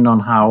explained on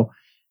how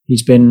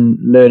he's been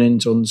learning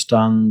to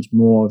understand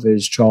more of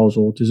his child's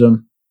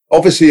autism.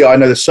 Obviously, I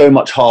know there's so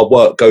much hard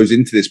work goes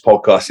into this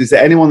podcast. Is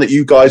there anyone that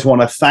you guys want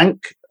to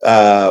thank?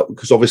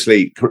 Because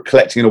obviously,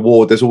 collecting an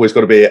award, there's always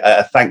got to be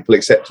a thankful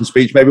acceptance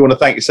speech. Maybe you want to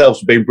thank yourselves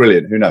for being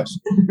brilliant. Who knows?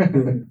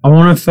 I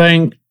want to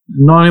thank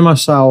not only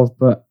myself,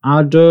 but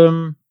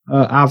Adam,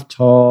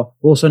 Avtar,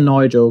 also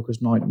Nigel,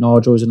 because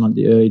Nigel was in like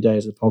the early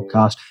days of the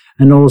podcast,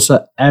 and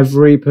also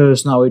every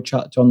person that we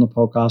chat to on the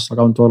podcast. Like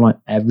I'm talking like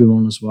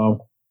everyone as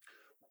well.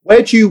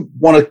 Where do you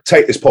want to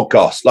take this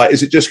podcast? Like,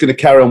 is it just going to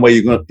carry on where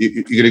you're going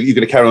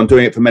to carry on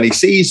doing it for many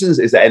seasons?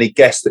 Is there any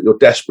guests that you're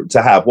desperate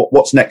to have?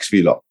 What's next for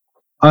you lot?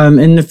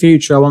 In the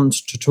future, I want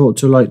to talk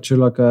to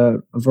a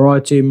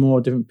variety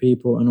more different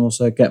people, and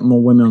also get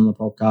more women on the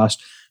podcast.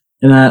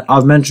 And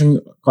I've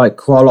mentioned like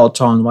quite a lot of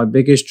times, my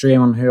biggest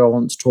dream on who I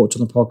want to talk to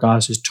on the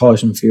podcast is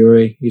Tyson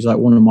Fury. He's like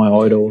one of my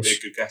idols.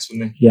 He'd be a good guest,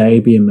 wouldn't he? Yeah,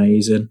 he'd be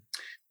amazing.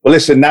 Well,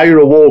 listen, now you're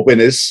award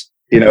winners.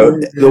 You know,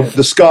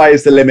 the sky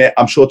is the limit.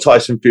 I'm sure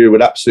Tyson Fury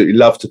would absolutely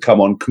love to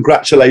come on.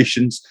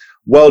 Congratulations.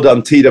 Well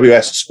done,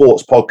 TWS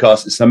Sports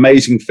Podcast. It's an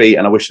amazing feat,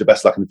 and I wish you the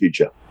best luck in the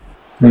future.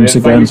 Thanks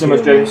again. Thank you so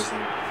much, James.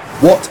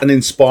 What an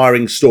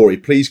inspiring story.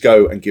 Please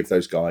go and give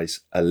those guys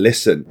a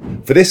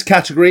listen. For this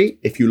category,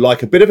 if you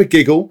like a bit of a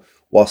giggle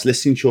whilst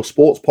listening to your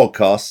sports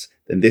podcasts,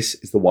 then this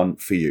is the one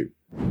for you.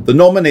 The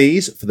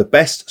nominees for the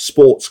Best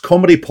Sports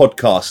Comedy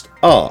Podcast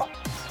are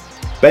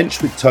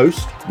Bench with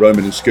Toast,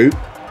 Roman and Scoop,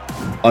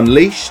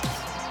 Unleashed,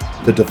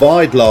 The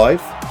Divide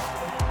Live,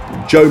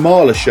 Joe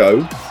Marler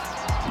Show,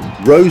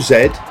 Rosed,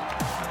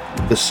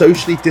 The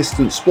Socially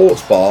Distant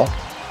Sports Bar,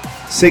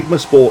 Sigma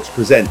Sports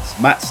presents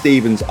Matt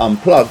Stevens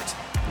Unplugged,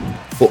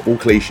 Football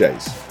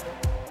Cliches.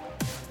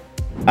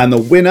 And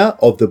the winner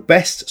of the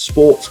Best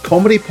Sports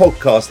Comedy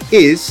Podcast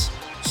is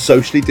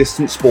Socially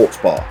Distant Sports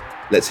Bar.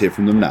 Let's hear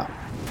from them now.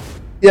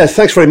 Yeah,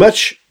 thanks very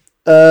much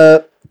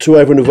to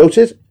everyone who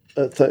voted.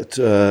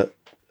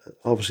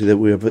 Obviously, that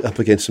we're up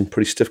against some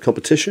pretty stiff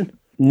competition.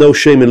 No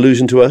shame in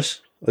losing to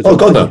us. Oh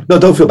God, no! No,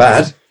 don't feel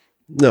bad.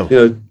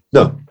 No,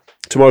 no.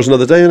 Tomorrow's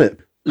another day, isn't it?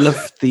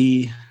 Love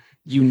the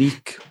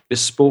unique,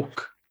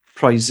 bespoke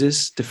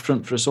prizes,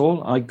 different for us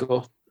all. I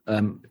got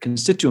a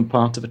constituent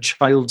part of a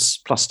child's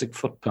plastic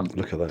foot pump.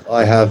 Look at that.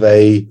 I have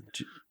a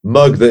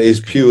mug that is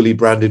purely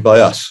branded by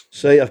us.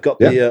 See, I've got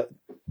the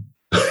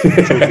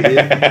trophy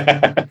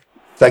here.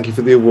 Thank you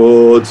for the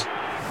awards.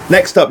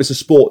 Next up is a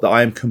sport that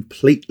I am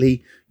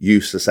completely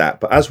useless at,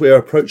 but as we are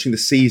approaching the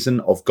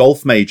season of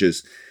golf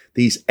majors,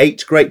 these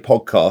 8 great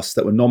podcasts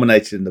that were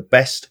nominated in the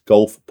Best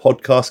Golf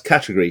Podcast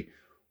category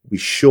will be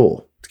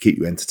sure to keep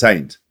you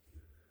entertained.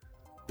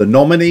 The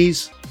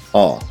nominees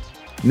are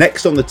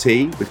Next on the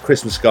Tee with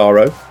Chris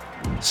Mascaro,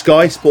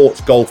 Sky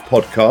Sports Golf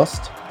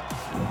Podcast,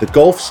 the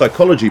Golf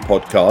Psychology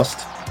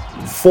Podcast,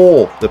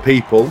 For the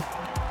People,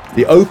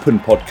 the Open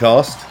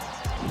Podcast,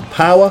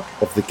 Power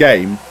of the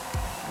Game,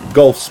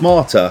 Golf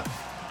Smarter,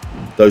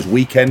 those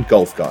weekend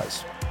golf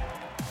guys.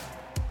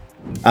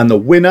 And the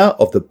winner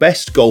of the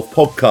Best Golf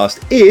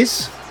Podcast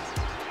is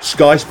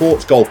Sky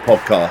Sports Golf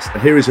Podcast.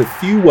 And here is a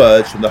few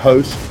words from the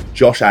host,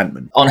 Josh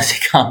Antman. Honestly,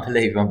 can't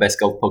believe we're on Best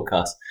Golf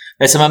Podcast.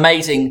 There's some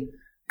amazing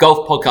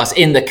golf podcasts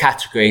in the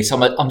category,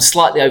 so I'm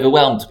slightly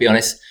overwhelmed, to be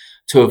honest,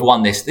 to have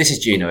won this. This is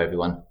Juno,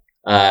 everyone.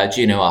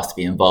 Juno asked to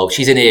be involved.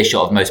 She's in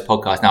earshot of most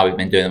podcasts now. We've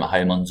been doing them at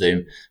home on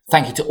Zoom.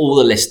 Thank you to all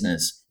the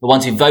listeners, the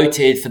ones who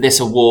voted for this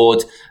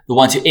award, the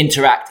ones who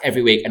interact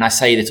every week. And I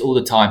say this all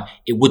the time,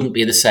 it wouldn't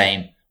be the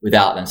same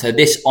without them. So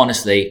this,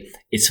 honestly,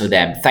 is for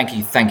them. Thank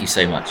you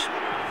so much.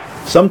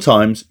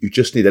 Sometimes you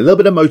just need a little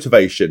bit of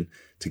motivation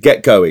to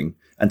get going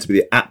and to be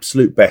the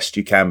absolute best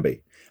you can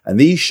be. And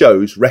these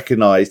shows,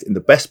 recognised in the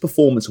Best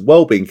Performance and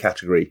Wellbeing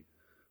category,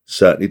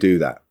 certainly do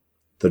that.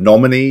 The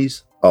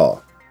nominees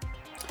are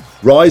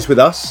Rise With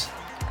Us,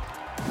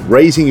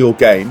 Raising Your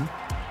Game,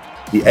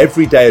 the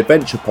Everyday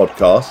Adventure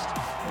Podcast,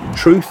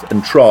 Truth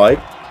and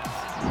Tribe,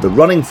 the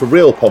Running for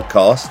Real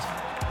Podcast,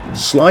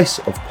 Slice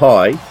of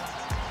Pie,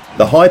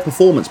 the High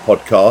Performance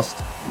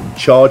Podcast,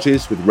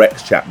 Charges with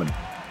Rex Chapman.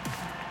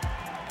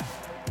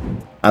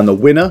 And the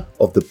winner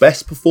of the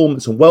Best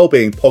Performance and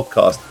Wellbeing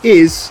Podcast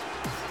is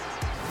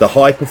the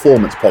High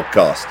Performance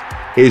Podcast.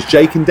 Here's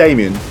Jake and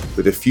Damien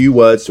with a few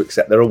words to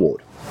accept their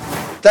award.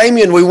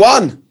 Damien, we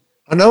won.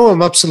 I know,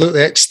 I'm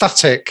absolutely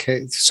ecstatic.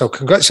 So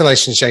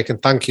congratulations, Jake, and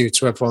thank you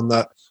to everyone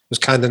that was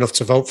kind enough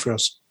to vote for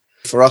us.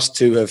 For us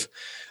to have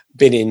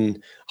been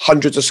in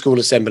hundreds of school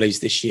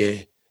assemblies this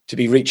year, to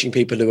be reaching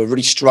people who are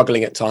really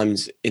struggling at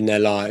times in their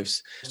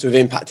lives, to have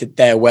impacted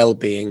their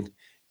well-being,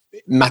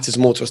 matters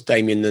more to us,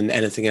 Damien, than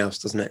anything else,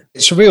 doesn't it?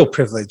 It's a real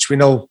privilege. We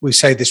know we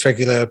say this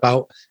regularly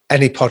about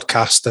any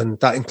podcast, and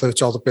that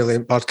includes all the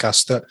brilliant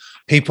podcasts, that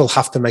people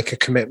have to make a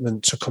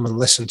commitment to come and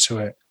listen to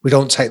it. We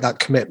don't take that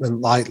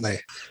commitment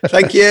lightly.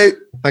 Thank you.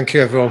 Thank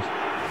you, everyone.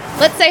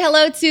 Let's say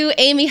hello to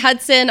Amy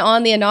Hudson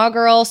on the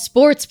inaugural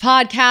Sports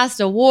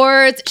Podcast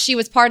Awards. She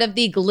was part of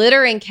the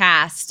glittering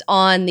cast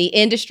on the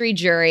industry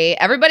jury.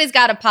 Everybody's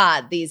got a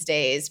pod these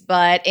days,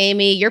 but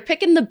Amy, you're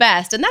picking the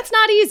best, and that's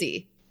not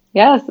easy.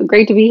 Yes,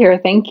 great to be here.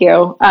 Thank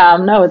you.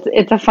 No,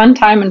 it's a fun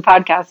time in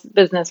podcast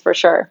business for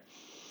sure.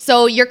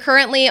 So you're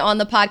currently on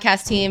the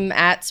podcast team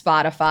at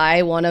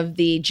Spotify, one of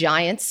the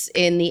giants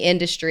in the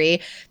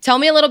industry. Tell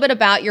me a little bit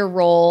about your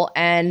role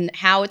and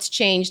how it's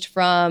changed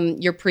from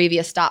your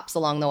previous stops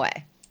along the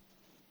way.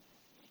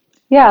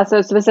 Yeah,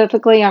 so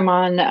specifically I'm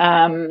on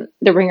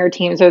the Ringer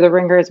team. So the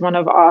Ringer is one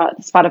of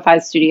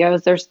Spotify's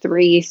studios. There's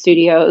 3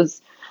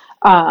 studios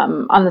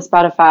on the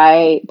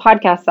Spotify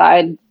podcast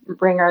side,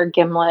 Ringer,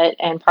 Gimlet,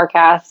 and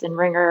Parcast. And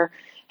Ringer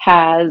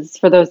has,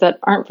 for those that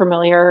aren't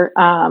familiar,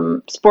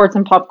 sports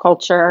and pop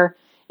culture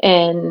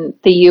in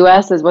the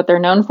US is what they're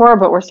known for,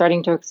 but we're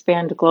starting to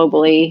expand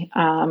globally,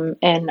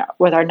 and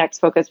with our next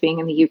focus being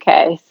in the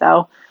UK.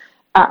 So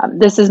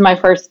this is my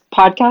first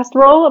podcast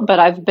role, but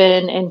I've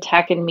been in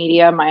tech and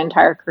media my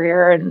entire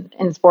career, and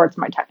in sports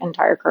my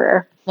entire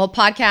career. Well,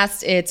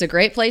 podcast, it's a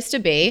great place to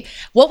be.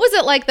 What was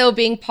it like, though,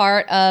 being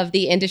part of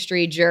the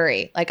industry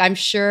jury? Like, I'm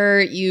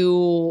sure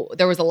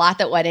there was a lot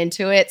that went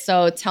into it.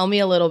 So tell me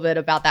a little bit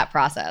about that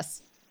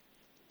process.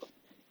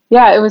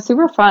 Yeah, it was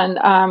super fun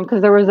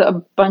because there was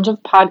a bunch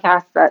of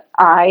podcasts that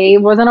I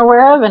wasn't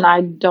aware of and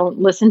I don't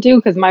listen to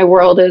because my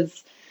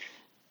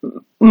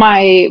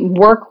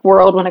work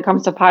world when it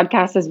comes to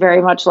podcasts is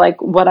very much like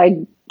what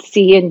I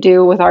see and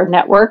do with our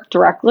network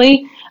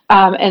directly.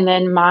 And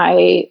then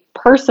my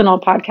personal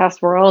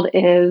podcast world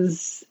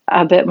is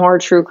a bit more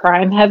true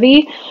crime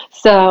heavy.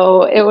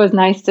 So it was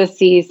nice to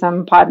see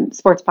some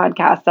sports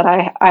podcasts that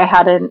I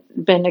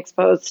hadn't been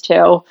exposed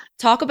to.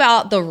 Talk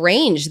about the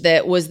range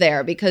that was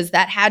there, because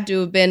that had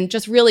to have been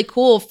just really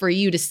cool for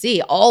you to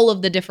see all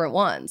of the different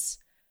ones.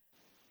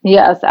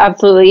 Yes,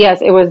 absolutely.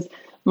 Yes, it was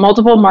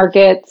multiple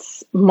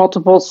markets,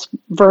 multiple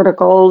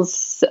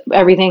verticals,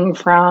 everything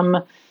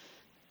from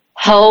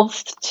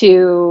health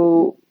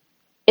to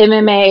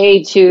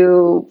MMA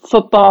to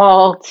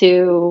football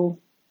to,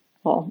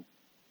 well,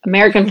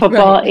 American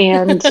football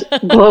and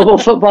global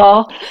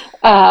football,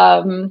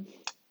 basketball.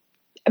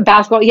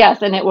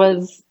 Yes. And it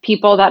was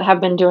people that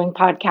have been doing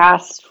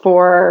podcasts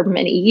for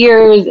many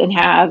years and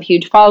have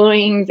huge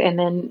followings, and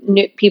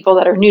then people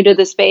that are new to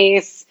the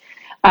space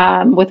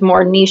with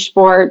more niche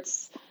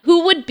sports.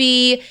 Who would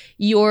be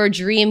your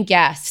dream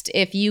guest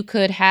if you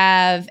could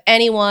have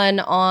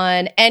anyone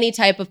on any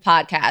type of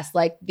podcast?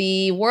 Like,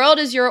 the world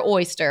is your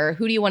oyster.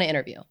 Who do you want to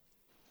interview?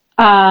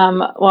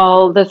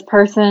 Well, this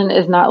person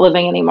is not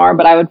living anymore,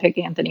 but I would pick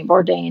Anthony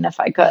Bourdain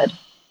if I could.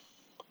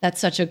 That's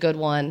such a good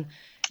one.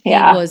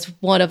 Yeah. He was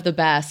one of the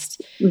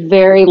best.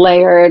 Very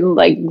layered,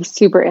 like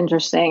super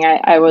interesting.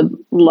 I would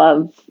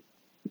love,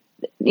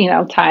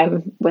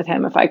 time with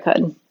him if I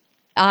could.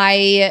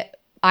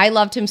 I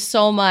loved him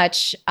so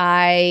much.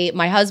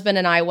 My husband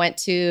and I went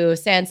to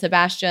San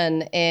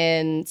Sebastian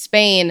in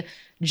Spain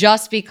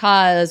just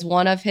because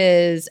one of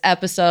his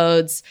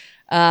episodes,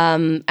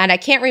 and I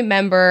can't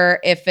remember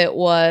if it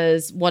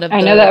was one of I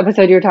know that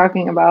episode you're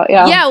talking about.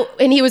 Yeah. Yeah.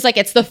 And he was like,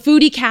 it's the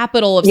foodie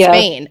capital of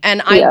Spain.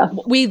 And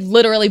we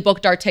literally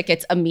booked our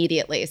tickets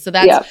immediately. So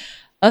that's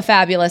a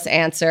fabulous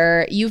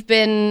answer. You've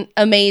been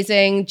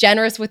amazing,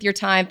 generous with your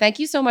time. Thank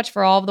you so much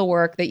for all of the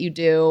work that you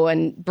do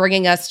and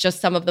bringing us just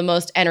some of the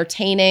most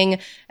entertaining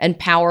and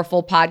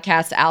powerful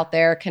podcasts out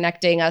there,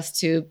 connecting us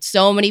to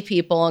so many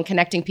people and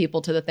connecting people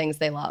to the things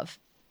they love.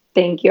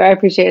 Thank you. I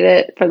appreciate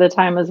it for the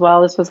time as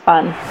well. This was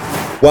fun.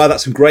 Wow,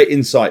 that's some great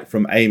insight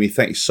from Amy.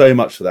 Thank you so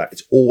much for that.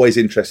 It's always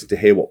interesting to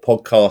hear what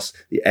podcasts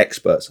the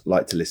experts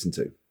like to listen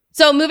to.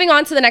 So moving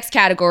on to the next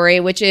category,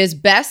 which is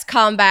Best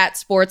Combat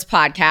Sports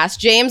Podcast.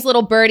 James,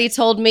 little birdie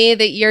told me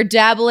that you're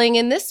dabbling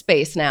in this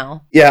space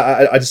now.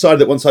 Yeah, I decided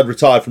that once I'd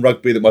retired from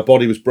rugby that my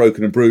body was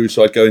broken and bruised,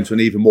 so I'd go into an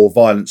even more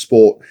violent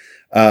sport.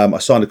 I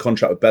signed a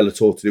contract with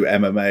Bellator to do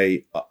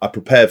MMA. I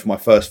prepared for my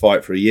first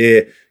fight for a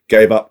year,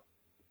 gave up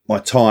my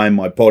time,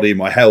 my body,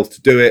 my health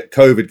to do it.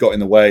 COVID got in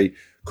the way,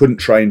 couldn't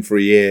train for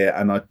a year,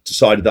 and I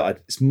decided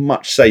that it's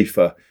much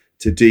safer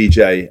to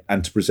DJ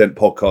and to present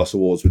podcast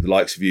awards with the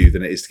likes of you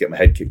than it is to get my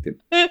head kicked in.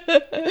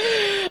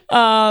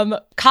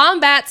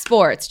 Combat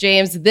sports,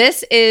 James.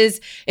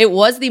 It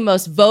was the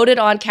most voted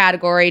on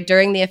category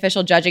during the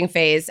official judging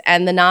phase,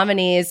 and the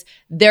nominees,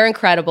 they're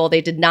incredible. They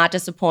did not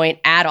disappoint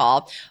at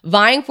all.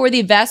 Vying for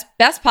the best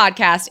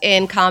podcast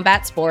in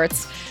combat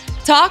sports,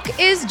 Talk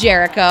is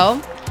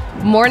Jericho,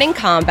 Morning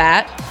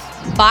Combat,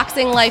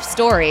 Boxing Life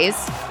Stories,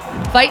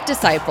 Fight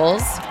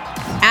Disciples,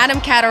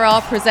 Adam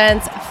Catterall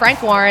presents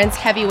Frank Warren's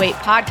Heavyweight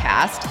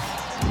Podcast,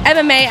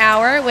 MMA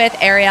Hour with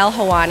Ariel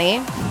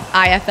Hawani,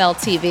 IFL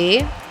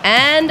TV,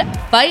 and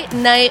Fight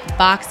Night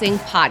Boxing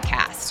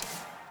Podcast.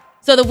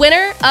 So the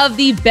winner of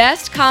the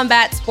Best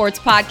Combat Sports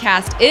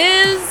Podcast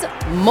is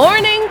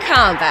Morning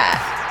Combat.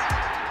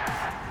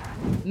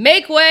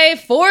 Make way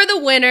for the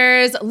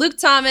winners, Luke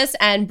Thomas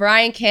and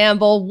Brian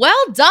Campbell.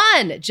 Well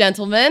done,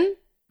 gentlemen.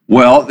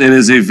 Well, it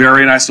is a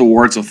very nice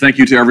award, so thank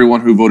you to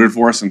everyone who voted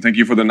for us, and thank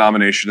you for the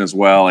nomination as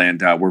well,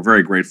 and we're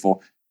very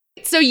grateful.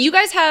 So you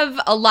guys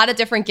have a lot of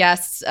different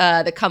guests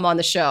that come on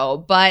the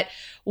show, but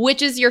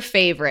which is your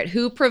favorite?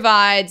 Who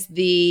provides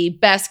the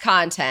best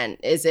content?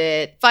 Is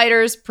it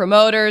fighters,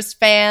 promoters,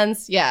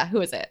 fans? Yeah,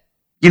 who is it?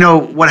 You know,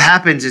 what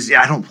happens is,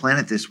 I don't plan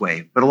it this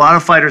way, but a lot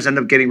of fighters end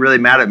up getting really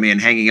mad at me and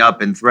hanging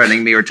up and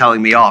threatening me or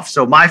telling me off.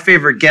 So my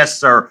favorite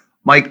guests are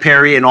Mike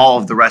Perry and all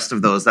of the rest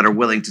of those that are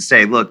willing to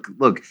say, look,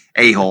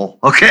 a-hole,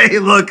 okay?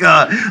 Look,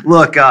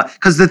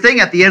 because the thing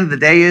at the end of the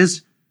day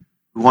is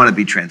we want to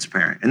be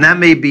transparent. And that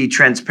may be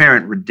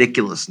transparent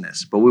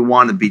ridiculousness, but we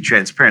want to be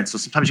transparent. So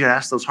sometimes you got to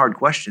ask those hard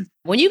questions.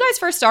 When you guys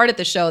first started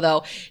the show,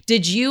 though,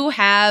 did you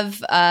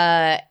have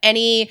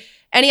any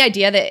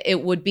idea that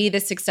it would be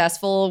this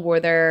successful?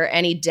 Were there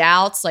any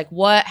doubts? Like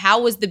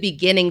how was the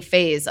beginning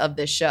phase of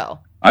this show?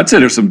 I'd say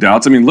there's some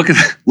doubts. I mean, look at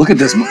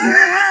this.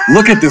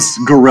 Look at this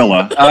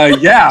gorilla.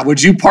 Yeah,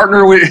 would you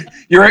partner with?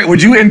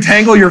 Would you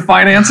entangle your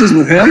finances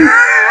with him?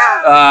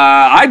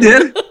 I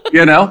did.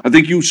 You know, I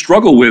think you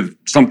struggle with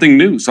something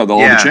new, so they'll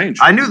all change.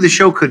 I knew the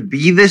show could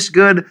be this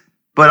good,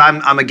 but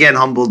I'm again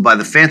humbled by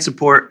the fan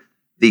support,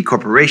 the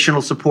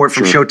corporational support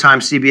from Showtime,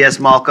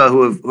 CBS, Malka,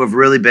 who have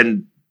really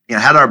been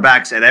had our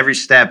backs at every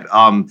step.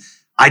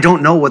 I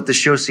don't know what the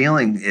show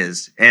ceiling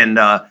is, and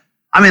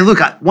I mean, look,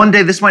 one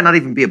day this might not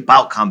even be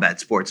about combat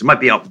sports. It might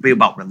be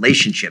about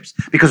relationships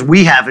because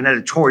we have an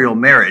editorial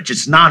marriage.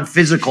 It's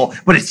non-physical,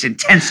 but it's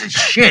intense as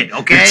shit,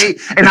 okay?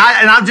 and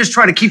I'm just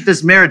trying to keep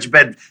this marriage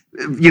bed,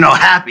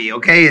 happy,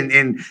 okay,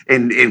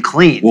 and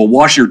clean. Well,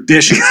 wash your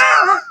dishes.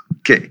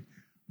 Okay.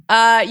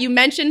 You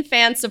mentioned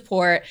fan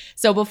support.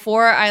 So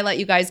before I let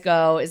you guys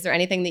go, is there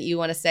anything that you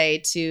want to say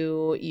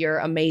to your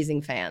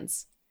amazing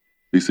fans?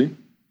 BC?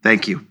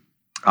 Thank you.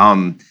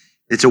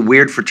 It's a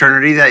weird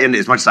fraternity that, and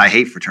as much as I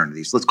hate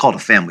fraternities, let's call it a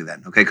family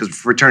then, okay? Because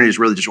fraternity is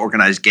really just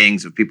organized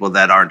gangs of people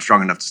that aren't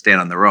strong enough to stand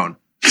on their own.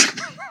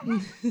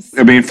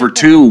 I mean, for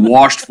two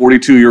washed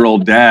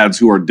 42-year-old dads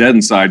who are dead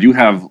inside, you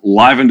have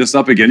livened us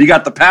up again. You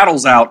got the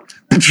paddles out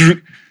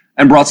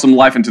and brought some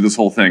life into this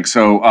whole thing.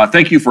 So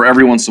thank you for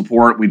everyone's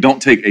support. We don't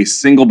take a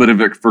single bit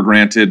of it for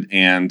granted.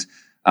 And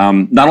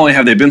not only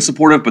have they been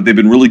supportive, but they've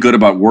been really good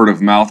about word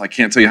of mouth. I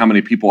can't tell you how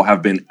many people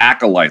have been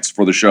acolytes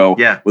for the show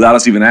without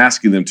us even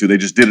asking them to. They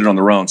just did it on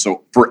their own.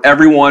 So for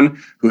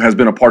everyone who has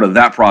been a part of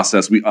that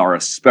process, we are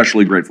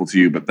especially grateful to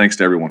you. But thanks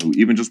to everyone who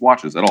even just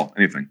watches at all,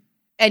 anything.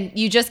 And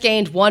you just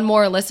gained one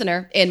more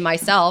listener in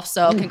myself.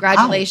 So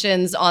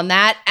congratulations on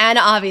that. And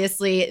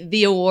obviously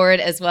the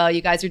award as well.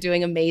 You guys are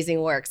doing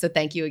amazing work. So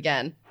thank you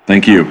again.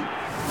 Thank you.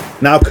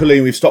 Now,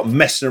 Colleen, we've stopped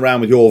messing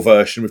around with your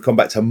version. We've come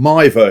back to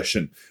my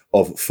version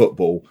of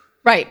football.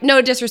 Right.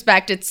 No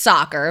disrespect. It's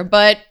soccer,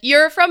 but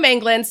you're from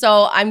England.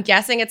 So I'm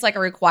guessing it's like a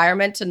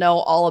requirement to know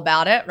all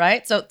about it.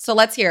 Right. So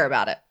let's hear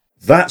about it.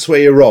 That's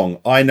where you're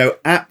wrong. I know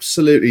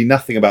absolutely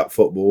nothing about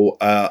football.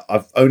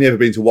 I've only ever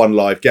been to one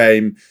live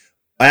game.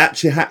 I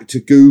actually had to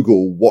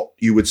Google what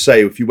you would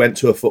say if you went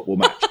to a football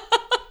match.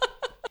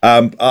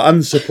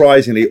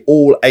 Unsurprisingly,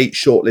 all 8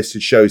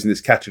 shortlisted shows in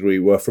this category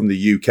were from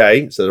the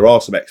UK. So there are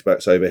some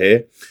experts over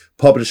here.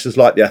 Publishers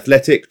like The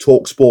Athletic,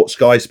 TalkSport,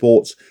 Sky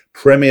Sports,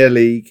 Premier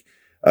League,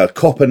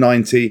 Copper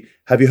 90.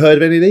 Have you heard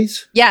of any of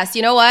these? Yes.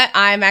 You know what?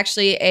 I'm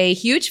actually a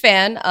huge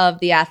fan of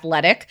The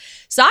Athletic.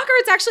 Soccer,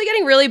 it's actually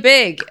getting really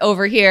big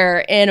over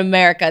here in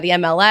America. The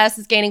MLS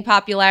is gaining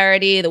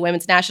popularity. The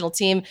women's national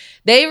team,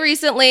 they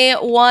recently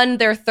won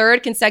their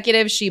 3rd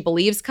consecutive She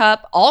Believes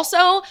Cup.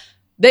 Also,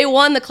 they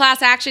won the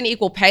class action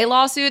equal pay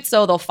lawsuit,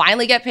 so they'll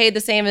finally get paid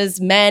the same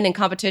as men in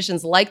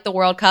competitions like the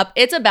World Cup.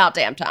 It's about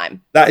damn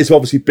time. That is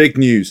obviously big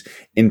news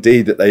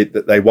indeed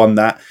that they won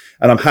that.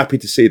 And I'm happy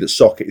to see that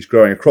soccer is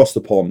growing across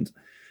the pond.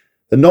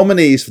 The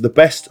nominees for the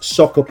best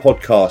soccer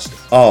podcast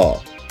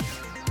are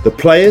The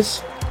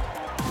Players,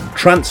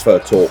 Transfer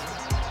Talk,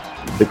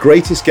 The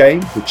Greatest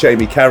Game with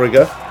Jamie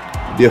Carragher,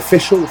 the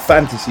official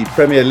Fantasy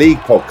Premier League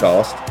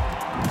podcast,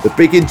 The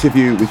Big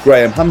Interview with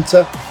Graham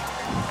Hunter,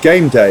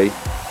 Game Day,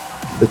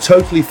 The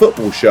Totally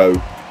Football Show,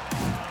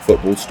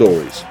 Football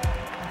Stories.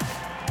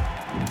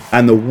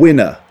 And the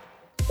winner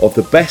of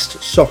the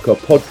best soccer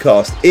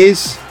podcast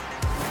is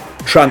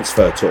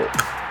Transfer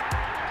Talk.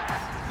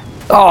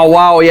 Oh,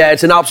 wow. Yeah,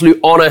 it's an absolute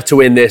honour to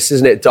win this,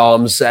 isn't it,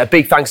 Doms?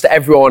 Big thanks to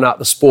everyone at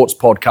the Sports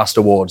Podcast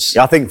Awards.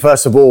 Yeah, I think,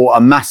 first of all, a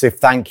massive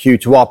thank you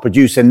to our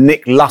producer,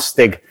 Nick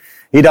Lustig.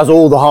 He does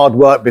all the hard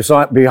work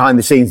behind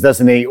the scenes,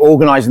 doesn't he?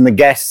 Organising the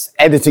guests,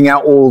 editing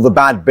out all the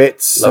bad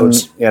bits.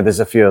 Loads. Yeah, there's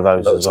a few of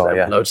those as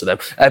well. Loads of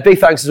them. Big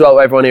thanks as well to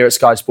everyone here at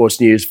Sky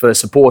Sports News for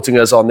supporting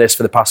us on this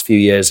for the past few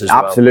years as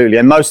well. Absolutely.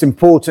 And most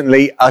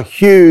importantly, a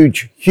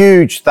huge,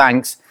 huge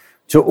thanks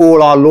to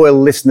all our loyal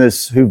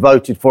listeners who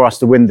voted for us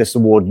to win this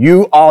award.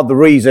 You are the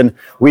reason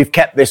we've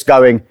kept this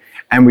going,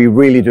 and we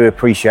really do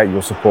appreciate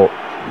your support.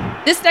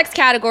 This next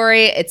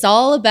category, it's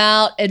all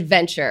about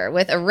adventure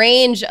with a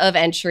range of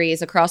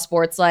entries across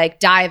sports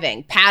like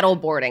diving,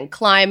 paddleboarding,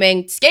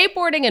 climbing,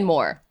 skateboarding, and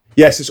more.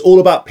 Yes, it's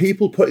all about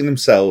people putting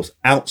themselves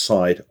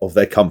outside of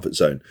their comfort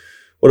zone.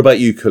 What about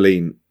you,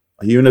 Colleen?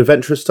 Are you an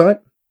adventurous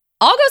type?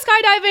 I'll go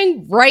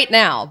skydiving right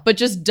now, but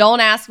just don't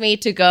ask me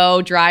to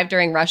go drive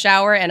during rush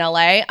hour in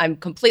LA. I'm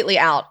completely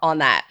out on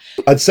that.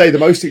 I'd say the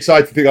most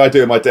exciting thing I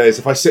do in my day is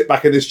if I sit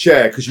back in this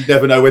chair, because you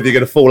never know whether you're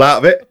going to fall out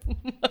of it.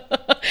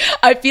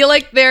 I feel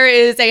like there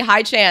is a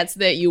high chance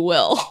that you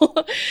will.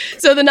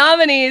 So the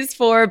nominees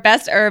for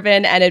Best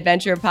Urban and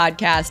Adventure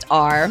Podcast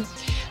are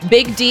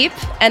Big Deep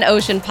and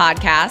Ocean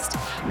Podcast,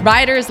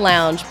 Riders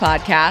Lounge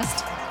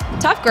Podcast,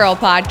 Tough Girl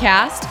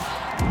Podcast,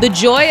 The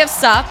Joy of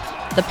Sup,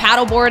 the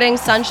Paddleboarding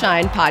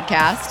Sunshine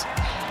Podcast,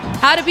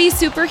 How to Be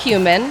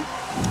Superhuman,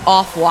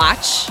 Off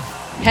Watch,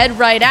 Head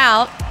Right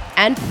Out,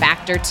 and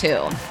Factor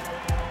 2.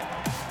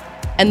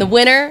 And the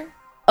winner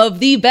of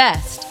the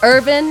Best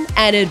Urban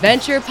and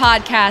Adventure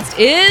Podcast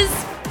is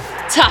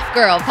Tough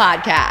Girl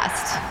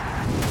Podcast.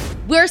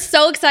 We're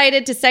so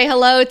excited to say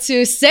hello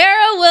to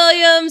Sarah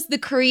Williams, the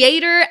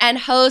creator and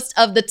host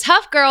of the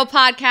Tough Girl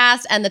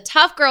Podcast and the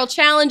Tough Girl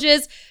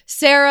Challenges.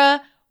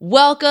 Sarah,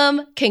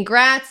 welcome.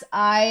 Congrats.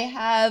 I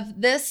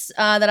have this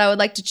that I would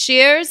like to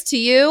cheers to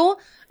you.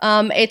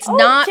 It's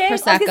not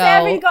cheers.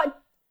 Prosecco.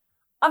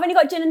 I've only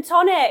got gin and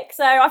tonic,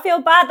 so I feel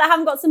bad that I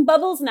haven't got some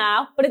bubbles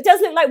now. But it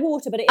does look like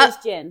water, but it is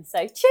gin. So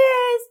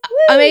cheers!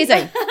 Woo!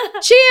 Amazing.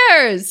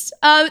 Cheers!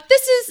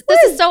 This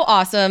is so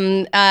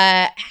awesome.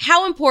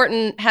 How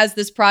important has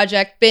this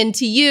project been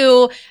to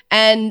you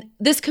and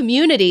this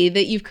community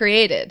that you've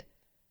created?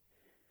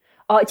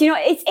 Oh, do you know,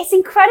 it's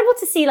incredible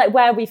to see like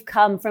where we've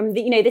come from,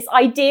 this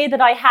idea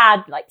that I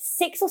had like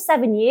 6 or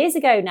 7 years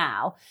ago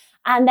now.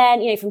 And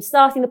then, from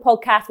starting the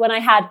podcast when I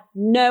had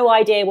no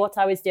idea what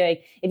I was doing.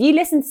 If you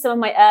listen to some of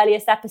my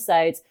earliest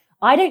episodes,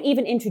 I don't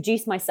even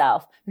introduce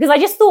myself because I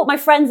just thought my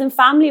friends and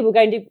family were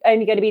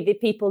only going to be the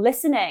people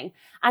listening.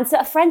 And so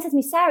a friend said to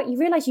me, Sarah, you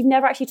realize you've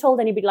never actually told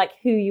anybody like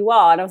who you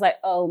are. And I was like,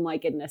 oh my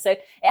goodness. So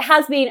it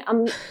has been,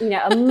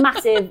 a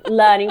massive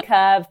learning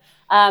curve.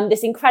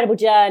 This incredible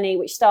journey,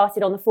 which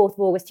started on the 4th of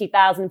August,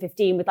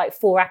 2015 with like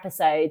 4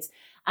 episodes.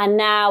 And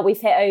now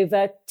we've hit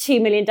over 2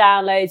 million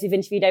downloads. We've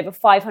interviewed over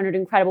 500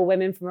 incredible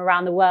women from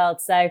around the world.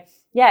 So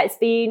yeah, it's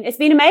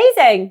been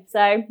amazing.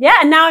 So yeah,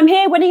 and now I'm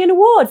here winning an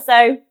award.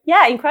 So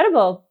yeah,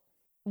 incredible.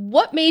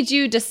 What made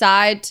you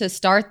decide to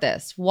start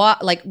this?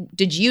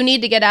 Did you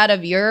need to get out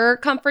of your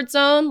comfort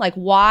zone? Like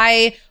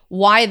why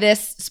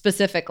this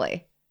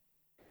specifically?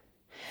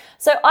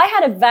 So I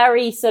had a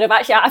very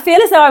I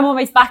feel as though I'm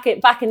almost back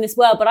in this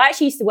world, but I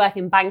actually used to work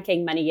in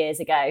banking many years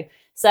ago.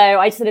 So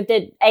I sort of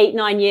did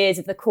 8-9 years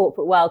of the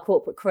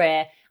corporate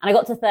career, and I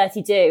got to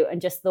 32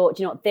 and just thought,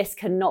 this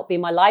cannot be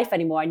my life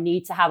anymore. I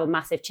need to have a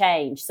massive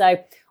change. So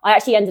I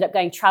actually ended up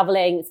going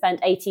traveling, spent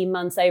 18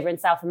 months over in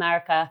South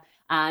America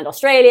and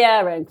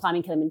Australia and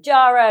climbing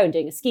Kilimanjaro and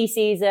doing a ski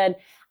season.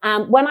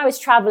 When I was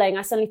traveling,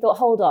 I suddenly thought,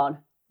 hold on,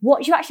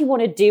 what do you actually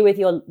want to do with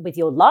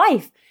your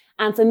life?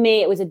 And for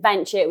me, it was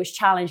adventure, it was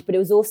challenge, but it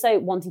was also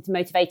wanting to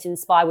motivate and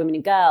inspire women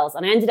and girls.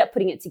 And I ended up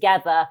putting it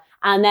together.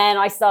 And then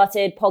I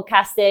started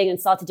podcasting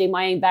and started doing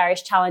my own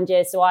various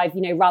challenges. So I've,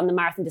 run the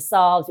Marathon des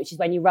Sables, which is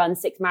when you run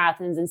 6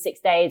 marathons in 6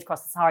 days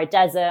across the Sahara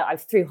Desert.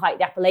 I've thru-hiked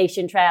the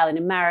Appalachian Trail in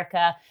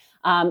America,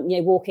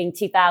 walking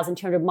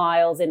 2,200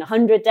 miles in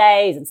 100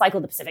 days and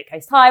cycled the Pacific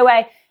Coast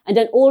Highway and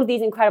done all of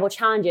these incredible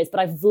challenges.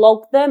 But I've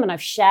vlogged them and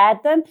I've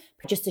shared them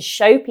just to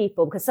show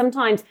people, because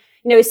sometimes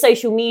with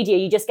social media,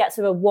 you just get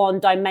sort of a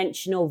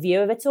one-dimensional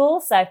view of it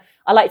all. So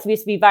I like to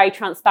be very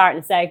transparent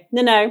and say,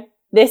 no,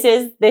 this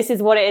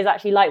is what it is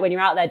actually like when you're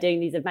out there doing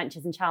these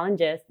adventures and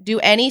challenges. Do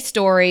any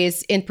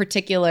stories in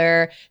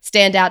particular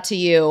stand out to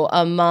you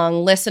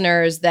among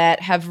listeners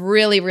that have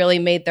really, really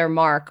made their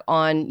mark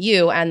on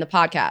you and the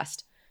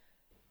podcast?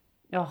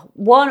 Oh,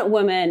 one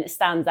woman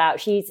stands out.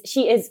 She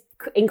is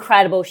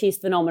incredible. She's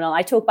phenomenal.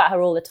 I talk about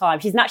her all the time.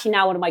 She's actually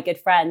now one of my good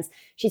friends.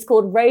 She's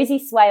called Rosie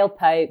Swale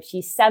Pope.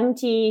 She's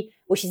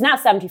she's now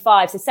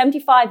 75, so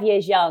 75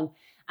 years young.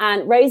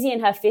 And Rosie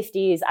in her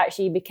 50s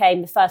actually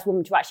became the first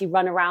woman to actually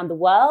run around the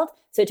world.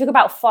 So it took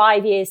about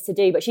 5 years to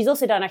do, but she's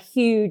also done a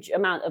huge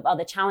amount of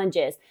other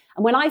challenges.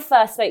 And when I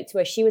first spoke to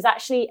her, she was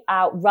actually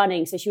out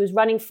running. So she was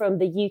running from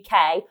the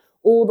UK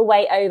all the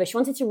way over. She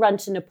wanted to run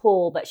to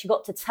Nepal, but she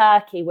got to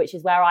Turkey, which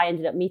is where I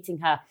ended up meeting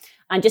her.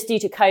 And just due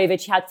to COVID,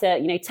 she had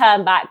to,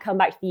 turn back, come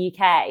back to the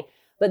UK.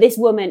 But this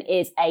woman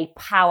is a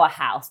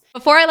powerhouse.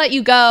 Before I let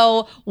you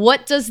go,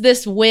 what does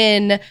this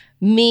win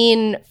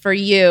mean for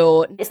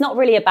you? It's not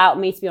really about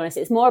me, to be honest.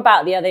 It's more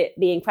about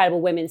the incredible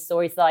women's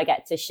stories that I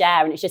get to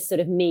share. And it's just sort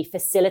of me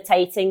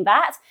facilitating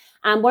that.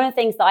 And one of the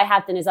things that I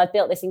have done is I've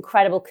built this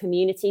incredible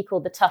community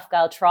called the Tough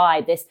Girl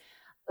Tribe,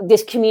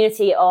 this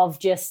community of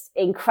just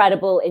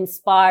incredible,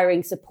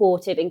 inspiring,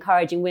 supportive,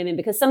 encouraging women.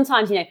 Because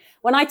sometimes,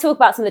 when I talk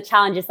about some of the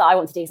challenges that I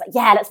want to do, it's like,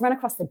 yeah, let's run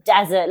across the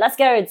desert. Let's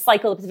go and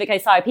cycle the Pacific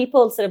Coast Highway.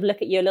 People sort of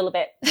look at you a little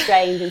bit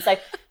strange. And so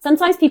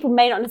sometimes people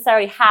may not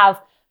necessarily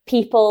have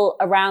people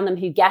around them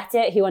who get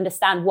it, who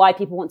understand why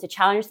people want to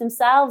challenge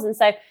themselves. And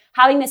so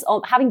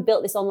having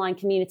built this online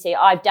community,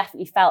 I've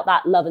definitely felt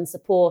that love and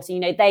support.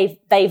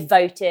 They've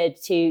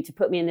voted to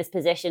put me in this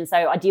position.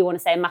 So I do want to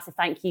say a massive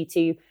thank you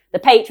to the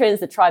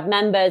patrons, the tribe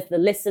members, the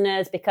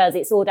listeners, because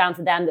it's all down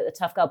to them that the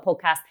Tough Girl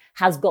podcast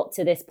has got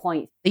to this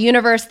point. The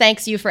universe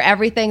thanks you for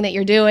everything that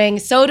you're doing.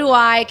 So do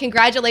I.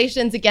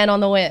 Congratulations again on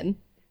the win.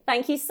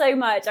 Thank you so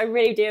much. I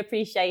really do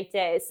appreciate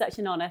it. It's such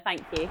an honor.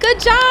 Thank you. Good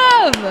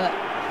job.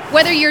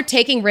 Whether you're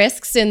taking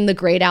risks in the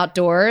great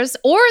outdoors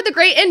or the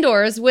great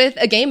indoors with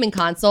a gaming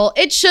console,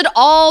 it should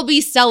all be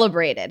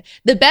celebrated.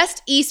 The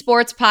best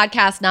esports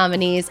podcast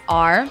nominees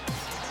are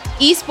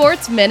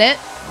Esports Minute,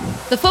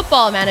 The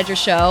Football Manager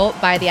Show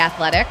by The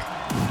Athletic,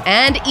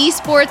 and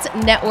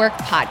Esports Network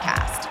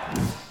Podcast.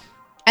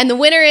 And the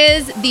winner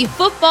is The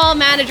Football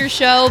Manager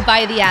Show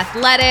by The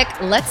Athletic.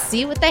 Let's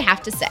see what they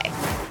have to say.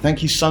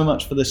 Thank you so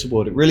much for this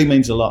award. It really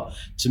means a lot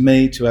to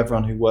me, to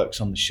everyone who works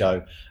on the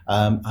show.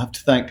 I have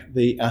to thank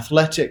The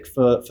Athletic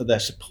for their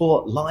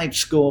support,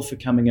 LiveScore for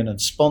coming in and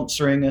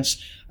sponsoring us,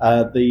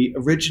 the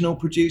original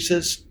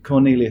producers,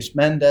 Cornelius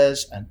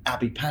Mendez and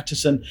Abby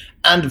Patterson,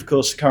 and of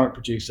course, the current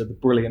producer, the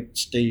brilliant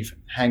Steve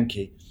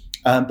Hankey.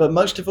 But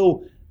most of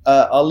all,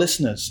 our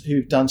listeners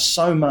who've done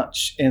so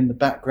much in the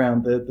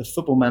background. The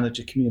Football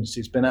Manager community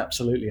has been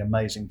absolutely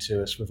amazing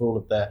to us with all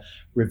of their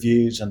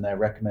reviews and their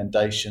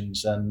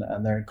recommendations and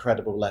their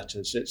incredible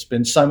letters. It's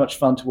been so much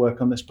fun to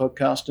work on this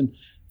podcast, and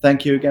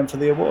thank you again for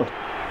the award.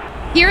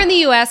 Here in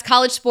the US,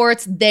 college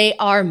sports, they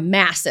are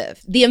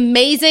massive. The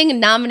amazing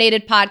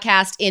nominated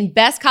podcast in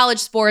Best College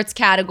Sports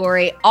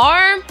category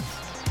are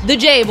The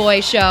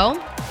J-Boy Show,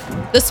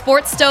 The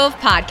Sports Stove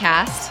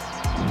Podcast,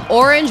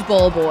 Orange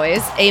Bowl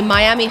Boys, a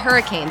Miami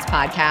Hurricanes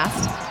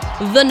podcast,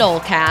 The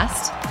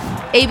Nolecast,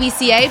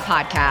 ABCA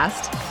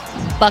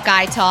Podcast,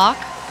 Buckeye Talk,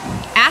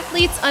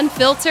 Athletes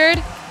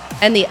Unfiltered,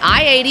 and the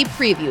I-80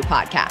 Preview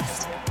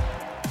Podcast.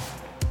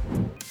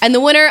 And the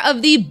winner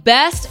of the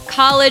Best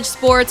College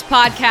Sports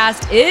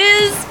Podcast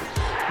is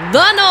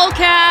The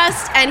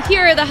Nolecast. And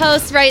here are the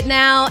hosts right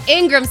now,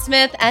 Ingram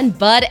Smith and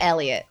Bud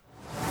Elliott.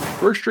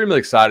 We're extremely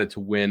excited to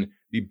win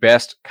the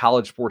Best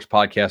College Sports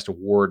Podcast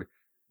Award.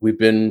 We've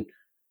been,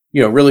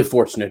 really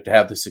fortunate to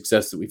have the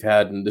success that we've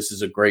had, and this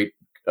is a great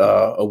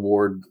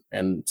award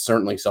and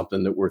certainly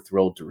something that we're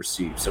thrilled to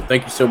receive. So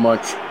thank you so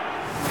much.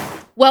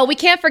 Well, we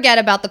can't forget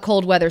about the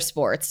cold weather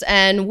sports,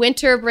 and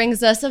winter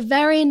brings us a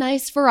very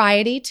nice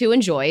variety to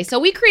enjoy. So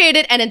we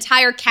created an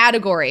entire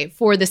category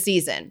for the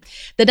season.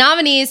 The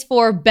nominees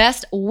for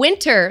Best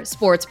Winter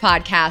Sports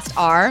Podcast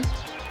are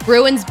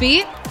Bruins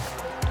Beat,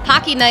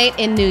 Hockey Night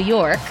in New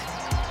York,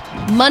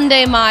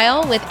 Monday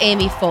Mile with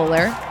Amy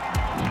Fuller,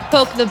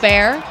 Poke the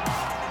Bear,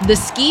 The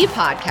Ski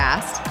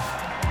Podcast,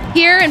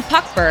 Here in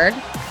Puckburg,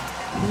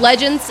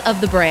 Legends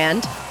of the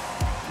Brand,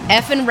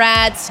 Effin'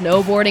 Rad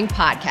Snowboarding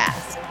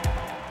Podcast.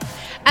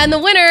 And the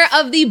winner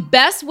of the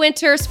Best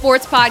Winter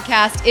Sports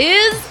Podcast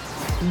is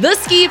The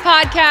Ski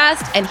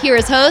Podcast. And here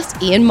is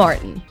host Ian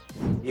Martin.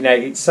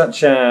 It's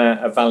such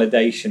a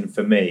validation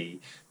for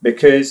me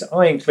because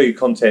I include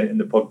content in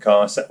the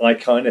podcast that I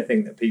kind of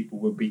think that people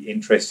would be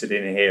interested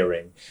in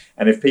hearing.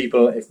 And if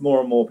more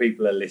and more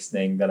people are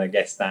listening, then I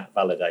guess that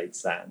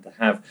validates that. And to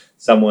have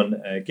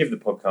someone give the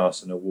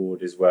podcast an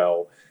award as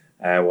well,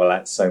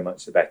 that's so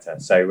much the better.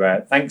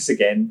 So thanks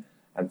again.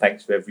 And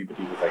thanks to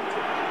everybody who voted.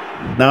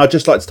 Now, I'd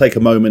just like to take a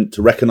moment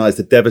to recognise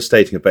the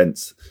devastating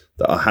events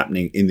that are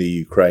happening in the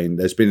Ukraine.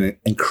 There's been an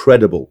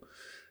incredible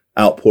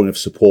outpouring of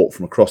support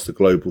from across the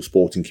global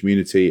sporting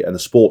community, and the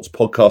Sports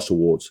Podcast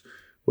Awards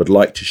would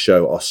like to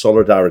show our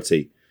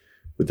solidarity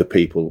with the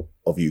people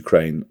of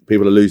Ukraine.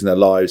 People are losing their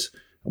lives,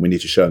 and we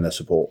need to show them their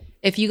support.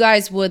 If you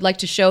guys would like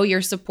to show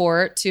your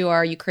support to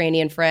our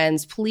Ukrainian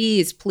friends,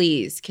 please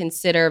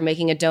consider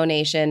making a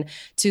donation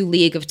to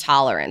League of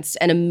Tolerance,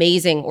 an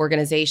amazing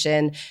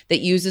organization that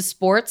uses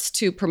sports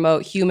to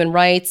promote human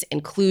rights,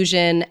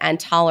 inclusion, and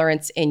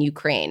tolerance in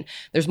Ukraine.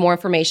 There's more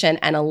information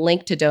and a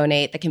link to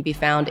donate that can be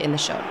found in the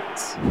show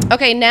notes.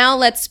 Okay, now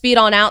let's speed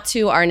on out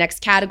to our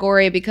next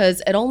category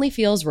because it only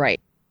feels right.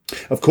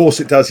 Of course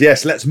it does,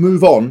 yes. Let's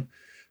move on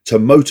to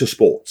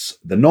motorsports.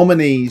 The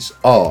nominees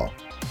are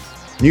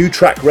New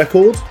Track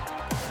Record,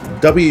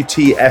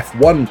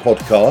 WTF1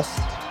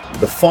 Podcast,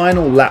 The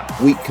Final Lap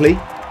Weekly,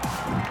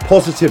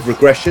 Positive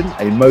Regression,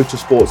 a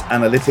motorsports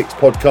analytics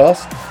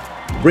podcast,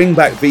 Bring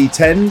Back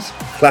V10s,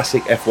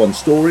 classic F1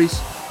 stories,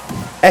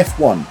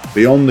 F1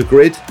 Beyond the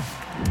Grid,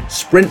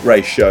 Sprint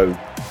Race Show,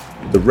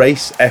 the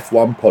Race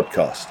F1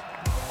 Podcast.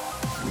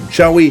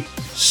 Shall we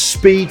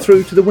speed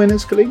through to the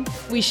winners, Colleen?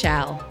 We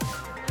shall.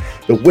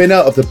 The winner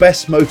of the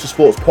Best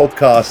Motorsports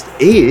Podcast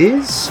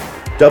is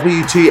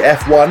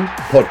WTF1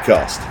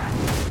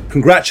 Podcast.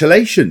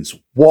 Congratulations.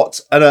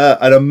 What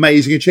an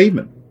amazing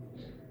achievement.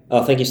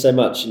 Oh, thank you so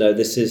much.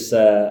 This is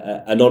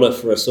an honour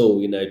for us all,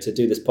 to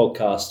do this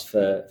podcast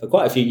for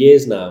quite a few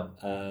years now.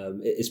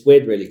 It's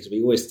weird, really, because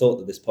we always thought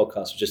that this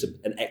podcast was just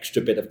an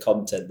extra bit of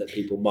content that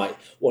people might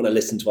want to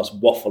listen to us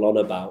waffle on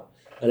about.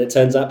 And it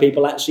turns out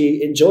people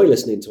actually enjoy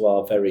listening to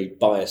our very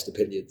biased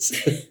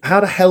opinions.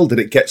 How the hell did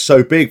it get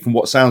so big from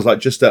what sounds like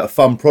just a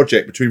fun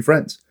project between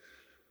friends?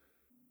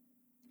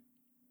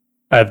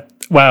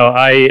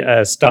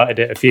 I started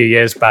it a few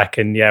years back,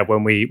 and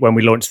when we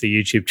launched the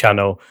YouTube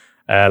channel,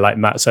 like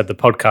Matt said, the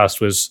podcast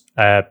was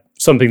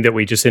something that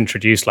we just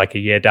introduced like a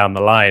year down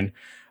the line,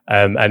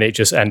 and it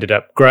just ended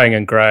up growing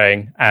and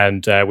growing.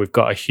 And we've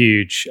got a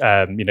huge,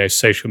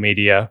 social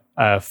media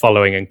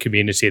following and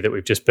community that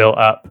we've just built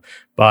up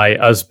by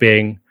us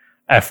being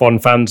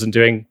F1 fans and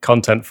doing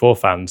content for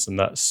fans, and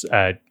that's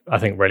I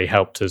think really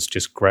helped us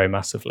just grow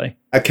massively.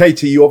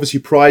 Katie, you obviously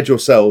pride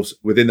yourselves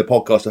within the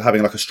podcast of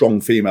having like a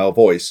strong female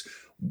voice.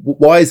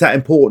 Why is that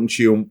important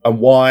to you, and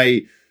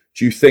why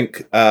do you think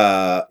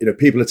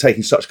people are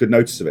taking such good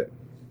notice of it?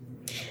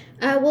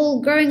 Well,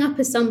 growing up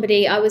as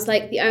somebody, I was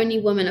like the only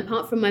woman,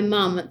 apart from my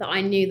mum, that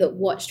I knew that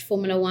watched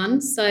Formula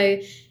One. So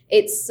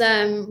it's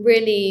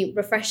really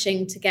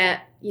refreshing to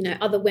get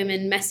other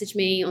women message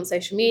me on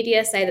social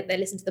media, say that they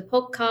listen to the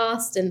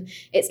podcast, and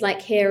it's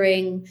like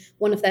hearing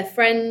one of their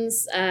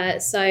friends.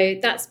 So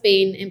that's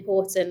been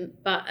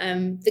important. But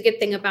the good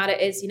thing about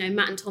it is,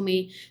 Matt and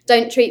Tommy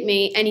don't treat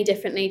me any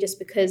differently just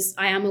because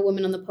I am a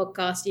woman on the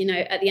podcast.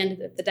 At the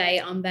end of the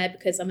day, I'm there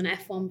because I'm an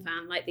F1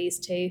 fan like these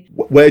two.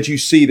 Where do you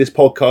see this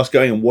podcast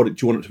going, and what do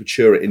you want it to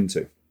mature it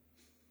into?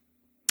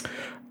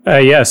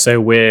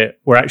 So we're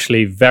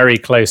actually very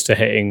close to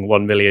hitting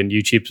 1 million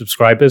YouTube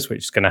subscribers, which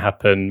is going to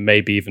happen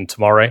maybe even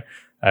tomorrow,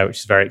 which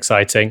is very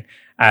exciting.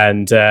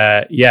 And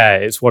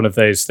it's one of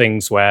those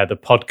things where the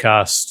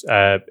podcast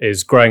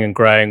is growing and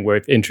growing.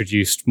 We've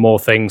introduced more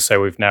things,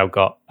 so we've now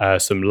got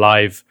some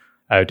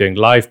doing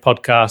live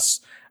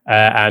podcasts,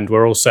 and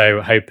we're also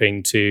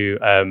hoping to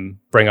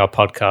bring our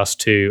podcast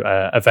to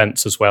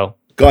events as well.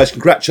 Guys,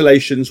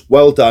 congratulations.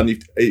 Well done.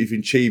 You've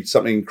achieved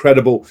something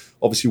incredible,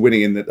 obviously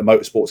winning in the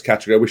motorsports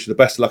category. I wish you the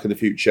best of luck in the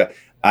future.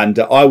 And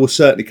I will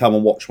certainly come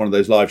and watch one of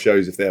those live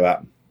shows if they're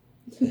out.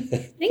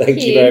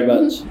 Thank you very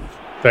much.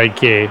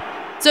 Thank you.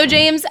 So,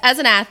 James, as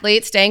an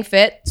athlete, staying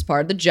fit is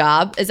part of the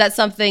job. Is that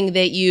something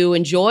that you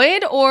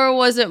enjoyed, or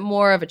was it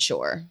more of a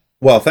chore?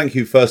 Well, thank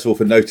you, first of all,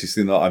 for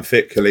noticing that I'm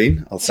fit,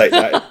 Colleen. I'll take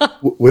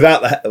that with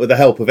the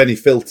help of any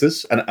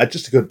filters and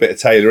just a good bit of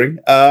tailoring.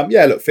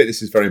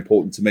 Fitness is very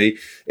important to me.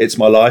 It's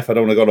my life. I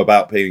don't want to go on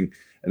about being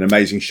in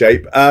amazing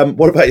shape.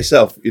 What about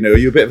yourself? Are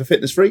you a bit of a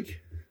fitness freak?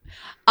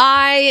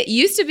 I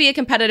used to be a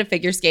competitive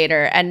figure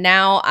skater, and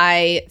now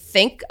I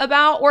think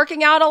about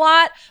working out a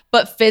lot,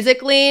 but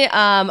physically,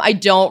 I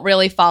don't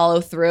really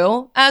follow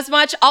through as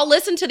much. I'll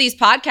listen to these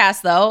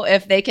podcasts, though,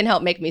 if they can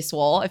help make me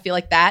swole. I feel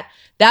like that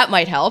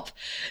might help.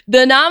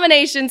 The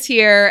nominations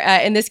here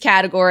in this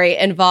category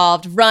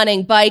involved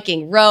running,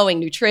 biking, rowing,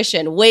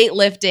 nutrition,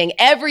 weightlifting,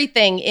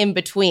 everything in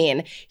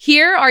between.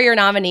 Here are your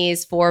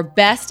nominees for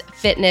Best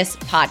Fitness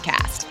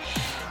Podcast: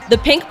 The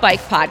Pink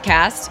Bike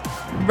Podcast,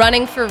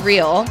 Running for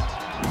Real,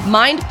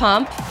 Mind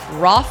Pump,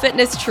 Raw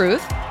Fitness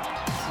Truth,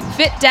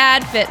 Fit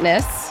Dad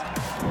Fitness,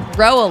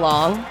 Row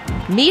Along,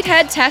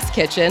 Meathead Test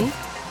Kitchen,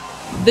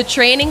 the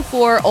Training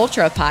for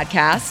Ultra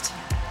Podcast,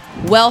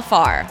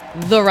 Wellfar,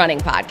 the Running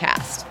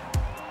Podcast.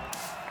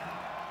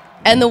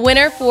 And the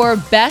winner for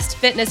Best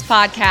Fitness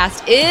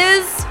Podcast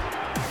is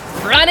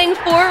Running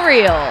for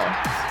Real.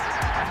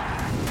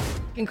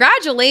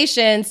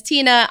 Congratulations,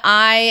 Tina.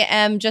 I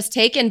am just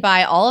taken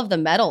by all of the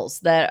medals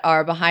that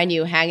are behind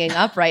you hanging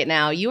up right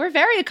now. You are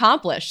very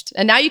accomplished.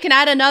 And now you can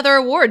add another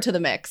award to the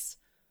mix.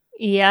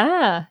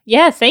 Yeah,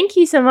 thank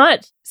you so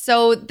much.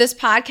 So this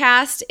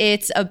podcast,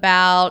 it's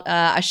about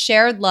a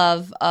shared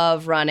love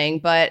of running,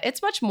 but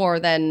it's much more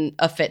than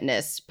a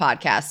fitness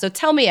podcast. So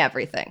tell me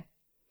everything.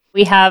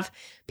 We have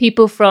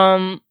people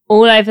from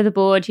all over the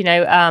board,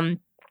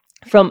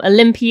 from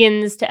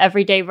Olympians to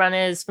everyday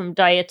runners, from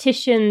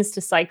dietitians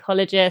to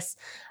psychologists,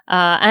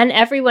 and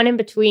everyone in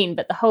between.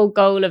 But the whole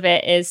goal of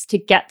it is to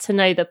get to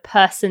know the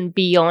person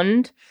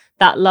beyond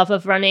that love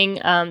of running,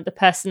 the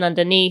person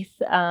underneath,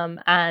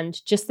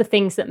 and just the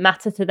things that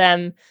matter to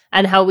them,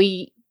 and how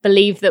we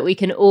believe that we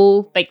can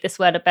all make this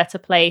world a better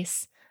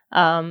place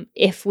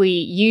if we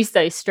use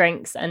those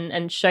strengths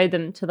and show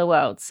them to the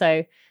world.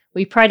 So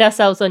we pride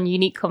ourselves on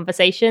unique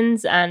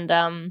conversations, and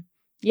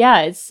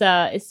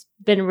it's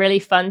been really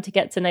fun to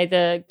get to know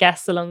the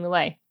guests along the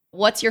way.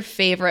 What's your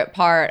favorite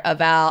part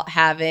about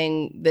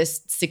having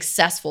this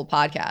successful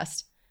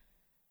podcast?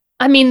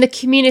 I mean, the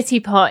community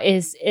part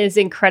is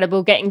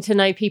incredible, getting to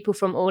know people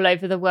from all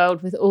over the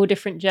world with all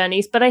different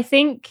journeys. But I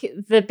think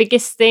the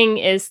biggest thing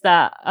is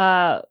that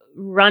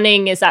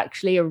running is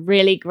actually a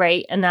really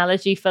great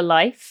analogy for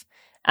life.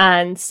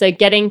 And so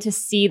getting to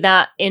see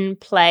that in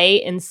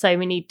play in so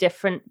many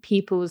different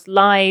people's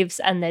lives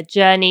and their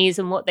journeys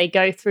and what they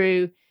go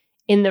through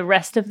in the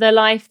rest of their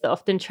life that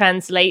often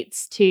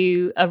translates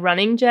to a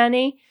running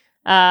journey.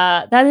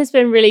 That has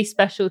been really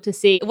special to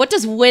see. What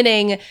does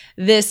winning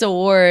this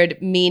award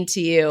mean to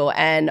you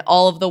and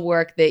all of the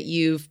work that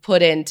you've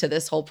put into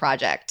this whole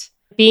project?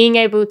 Being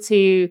able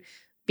to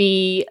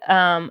be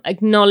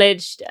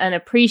acknowledged and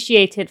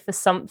appreciated for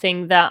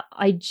something that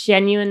I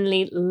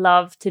genuinely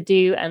love to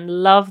do and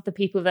love the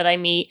people that I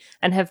meet,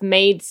 and have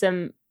made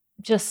some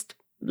just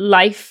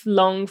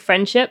lifelong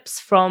friendships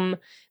from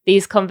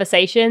these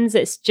conversations.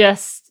 It's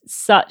just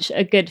such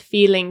a good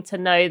feeling to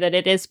know that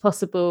it is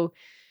possible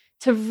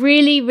to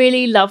really,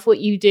 really love what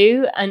you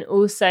do, and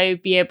also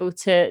be able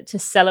to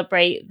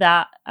celebrate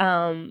that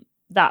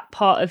that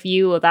part of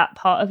you or that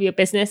part of your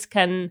business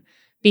can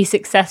be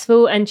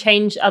successful and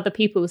change other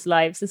people's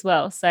lives as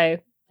well. So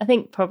I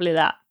think probably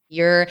that.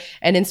 You're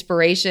an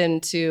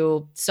inspiration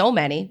to so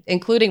many,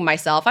 including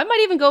myself. I might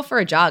even go for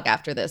a jog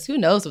after this. Who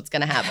knows what's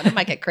going to happen? It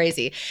might get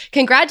crazy.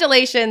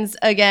 Congratulations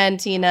again,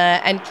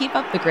 Tina, and keep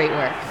up the great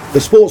work.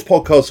 The Sports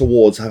Podcast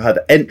Awards have had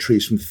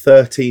entries from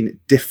 13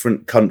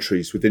 different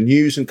countries, with the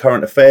news and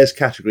current affairs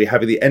category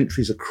having the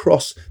entries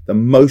across the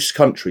most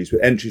countries,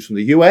 with entries from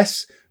the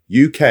US,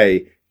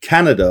 UK,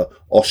 Canada,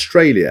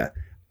 Australia,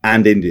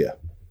 and India.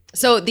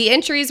 So the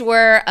entries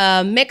were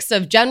a mix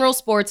of general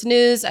sports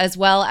news as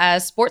well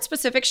as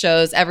sports-specific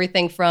shows,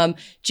 everything from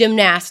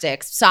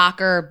gymnastics,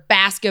 soccer,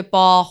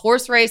 basketball,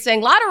 horse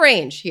racing, a lot of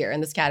range here in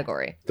this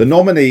category. The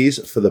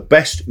nominees for the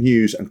Best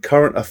News and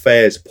Current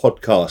Affairs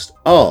podcast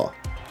are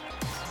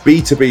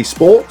B2B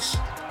Sports,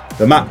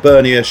 The Matt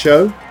Bernier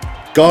Show,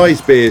 Guys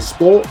Beers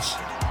Sports,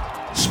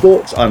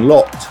 Sports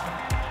Unlocked,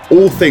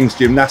 All Things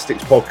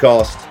Gymnastics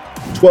Podcast,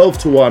 12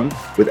 to 1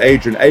 with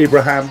Adrian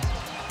Abraham,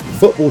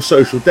 Football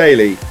Social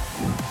Daily,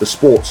 The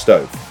Sports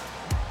Stove.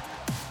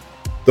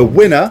 The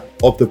winner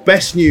of the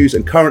Best News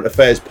and Current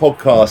Affairs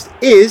podcast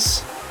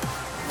is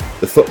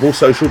the Football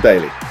Social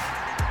Daily.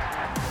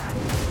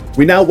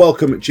 We now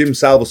welcome Jim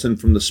Salverson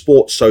from the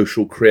Sports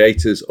Social,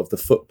 creators of the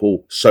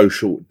Football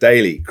Social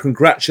Daily.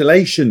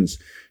 Congratulations,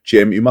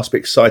 Jim. You must be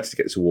excited to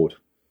get this award.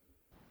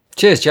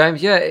 Cheers,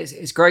 James. Yeah,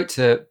 it's great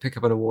to pick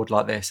up an award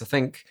like this. I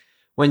think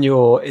when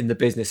you're in the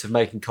business of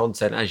making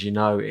content, as you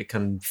know, it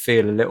can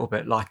feel a little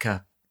bit like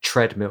a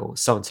treadmill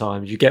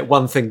sometimes. You get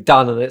one thing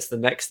done and it's the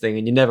next thing,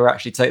 and you never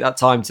actually take that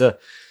time to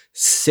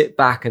sit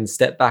back and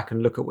step back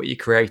and look at what you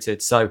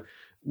created. So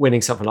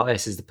winning something like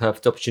this is the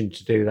perfect opportunity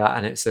to do that,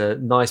 and it's a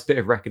nice bit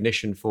of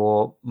recognition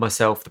for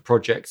myself, the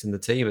project and the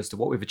team as to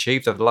what we've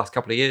achieved over the last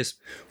couple of years.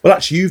 Well,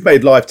 actually, you've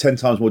made life 10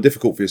 times more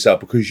difficult for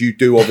yourself because you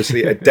do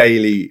obviously a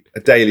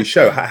daily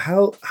show.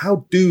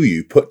 How do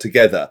you put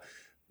together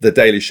the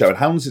daily show, and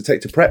how long does it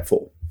take to prep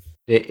for?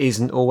 It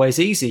isn't always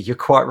easy. You're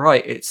quite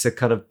right. It's a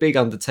kind of big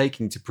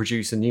undertaking to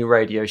produce a new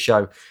radio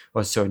show,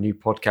 or so a new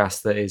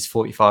podcast that is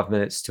 45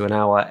 minutes to an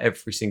hour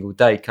every single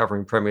day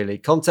covering Premier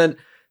League content.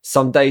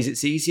 Some days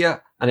it's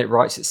easier and it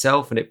writes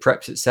itself and it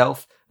preps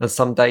itself, and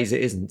some days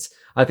it isn't.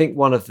 I think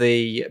one of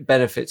the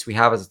benefits we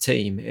have as a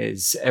team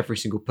is every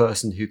single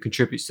person who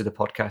contributes to the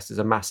podcast is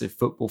a massive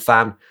football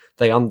fan.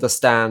 They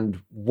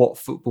understand what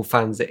football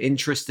fans are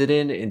interested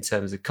in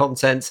terms of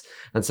content.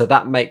 And so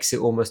that makes it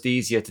almost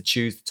easier to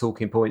choose the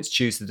talking points,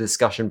 choose the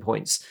discussion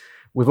points.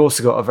 We've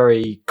also got a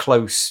very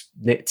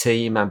close-knit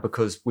team, and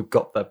because we've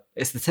got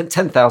it's the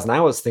 10,000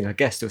 hours thing, I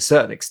guess, to a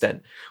certain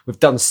extent. We've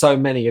done so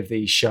many of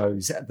these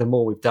shows. The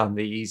more we've done,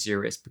 the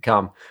easier it's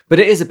become. But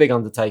it is a big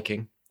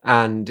undertaking,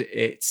 and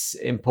it's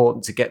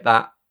important to get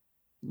that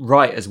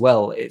right as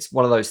well. It's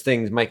one of those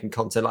things, making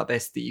content like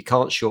this, that you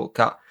can't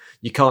shortcut.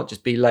 You can't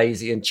just be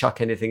lazy and chuck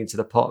anything into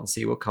the pot and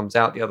see what comes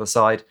out the other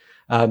side.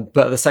 But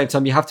at the same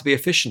time, you have to be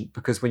efficient,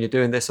 because when you're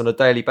doing this on a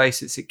daily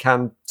basis, it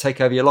can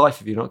take over your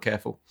life if you're not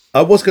careful.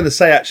 I was going to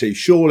say, actually,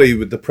 surely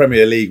with the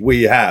Premier League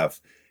we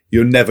have,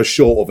 you're never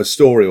short of a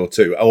story or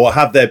two. Or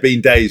have there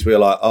been days where you're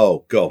like,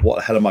 oh, God, what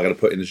the hell am I going to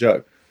put in the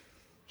show?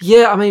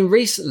 Yeah, I mean,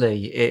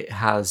 recently it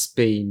has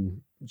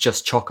been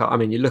just chocker. I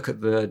mean, you look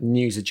at the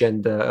news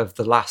agenda of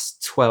the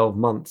last 12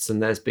 months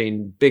and there's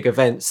been big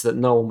events that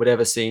no one would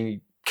ever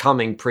see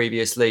coming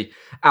previously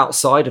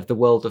outside of the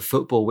world of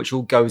football, which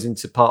all goes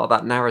into part of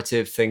that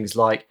narrative. Things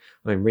like,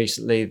 I mean,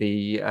 recently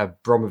the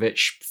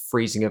Abramovich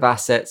freezing of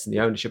assets and the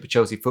ownership of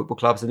Chelsea Football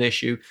Club is an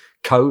issue.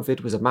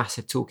 COVID was a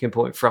massive talking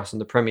point for us in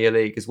the Premier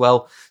League as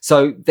well.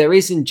 So there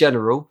is in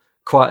general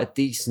quite a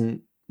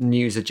decent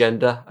news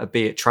agenda,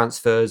 be it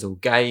transfers or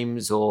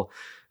games or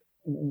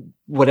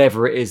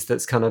whatever it is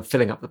that's kind of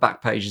filling up the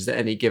back pages at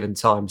any given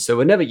time. So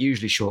we're never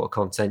usually short of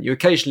content. You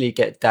occasionally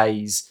get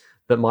days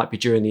that might be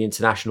during the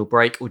international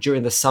break or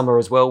during the summer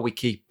as well. We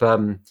keep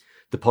the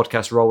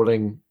podcast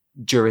rolling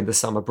during the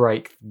summer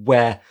break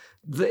where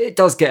it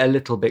does get a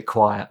little bit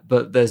quiet,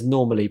 but there's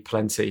normally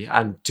plenty.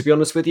 And to be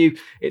honest with you,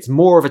 it's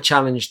more of a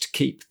challenge to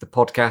keep the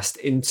podcast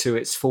into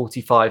its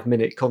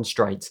 45-minute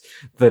constraint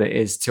than it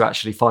is to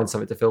actually find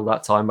something to fill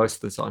that time most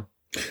of the time.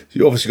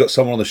 You obviously got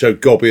someone on the show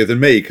gobbier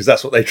than me, because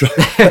that's what they try.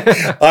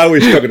 I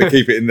always struggle to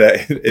keep it in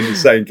the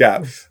same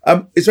gap.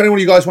 Is there anyone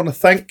you guys want to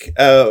thank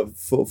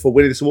for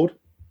winning this award?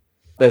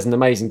 There's an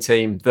amazing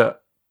team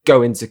that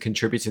go into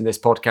contributing this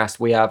podcast.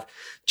 We have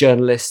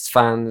journalists,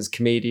 fans,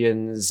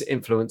 comedians,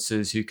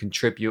 influencers who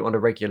contribute on a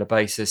regular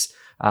basis,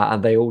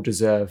 and they all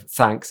deserve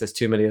thanks. There's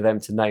too many of them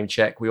to name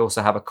check. We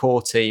also have a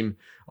core team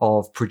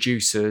of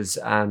producers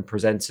and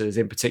presenters,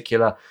 in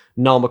particular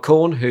Niall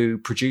McCorn, who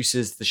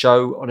produces the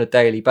show on a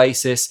daily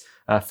basis,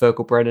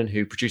 Fergal Brennan,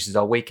 who produces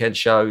our weekend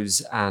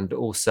shows, and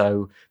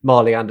also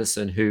Marley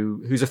Anderson,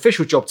 whose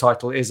official job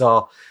title is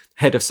our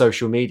head of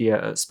social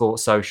media at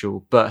Sports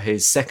Social, but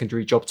his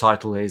secondary job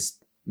title is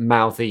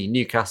mouthy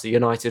Newcastle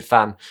United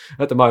fan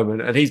at the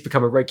moment, and he's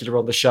become a regular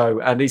on the show,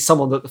 and he's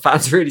someone that the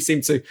fans really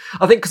seem to,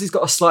 I think because he's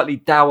got a slightly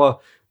dour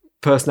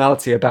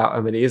personality about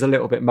him and he is a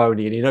little bit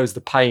moany and he knows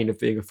the pain of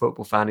being a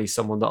football fan. He's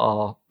someone that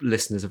our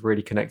listeners have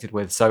really connected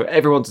with. So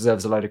everyone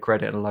deserves a load of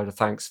credit and a load of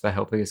thanks for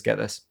helping us get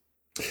this.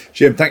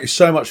 Jim, thank you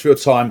so much for your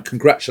time.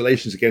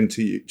 Congratulations again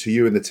to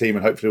you and the team,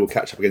 and hopefully we'll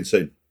catch up again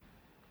soon.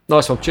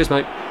 Nice one. Cheers,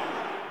 mate.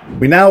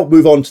 We now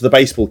move on to the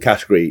baseball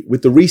category.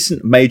 With the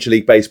recent Major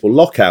League Baseball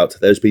lockout,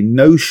 there's been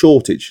no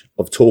shortage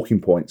of talking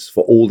points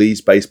for all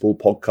these baseball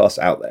podcasts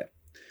out there.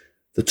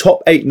 The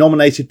top 8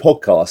 nominated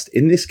podcasts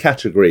in this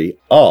category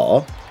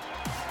are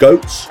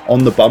Goats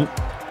on the Bump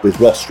with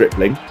Ross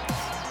Stripling,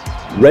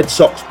 Red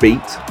Sox Beat,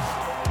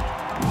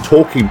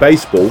 Talking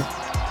Baseball,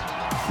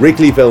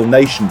 Wrigleyville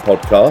Nation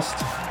podcast,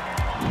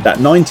 That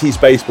 90s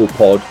Baseball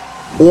Pod,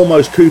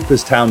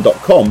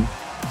 AlmostCooperstown.com,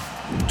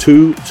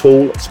 Too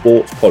Tall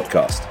Sports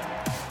Podcast.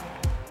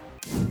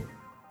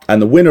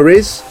 And the winner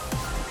is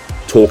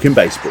Talking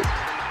Baseball.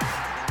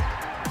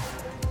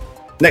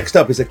 Next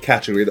up is a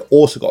category that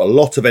also got a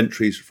lot of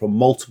entries from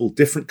multiple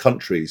different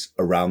countries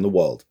around the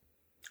world.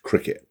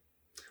 Cricket.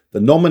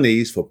 The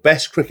nominees for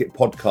Best Cricket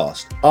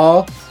Podcast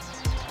are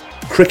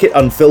Cricket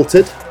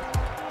Unfiltered,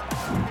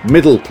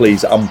 Middle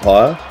Please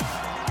Umpire,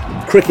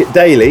 Cricket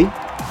Daily,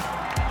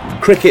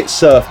 Cricket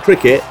Surf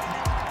Cricket,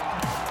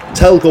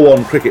 Tell Go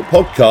On Cricket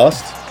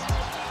Podcast,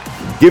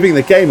 Giving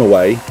the Game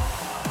Away,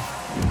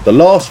 The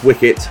Last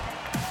Wicket,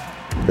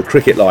 The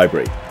Cricket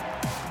Library.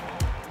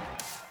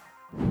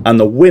 And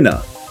the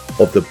winner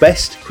of the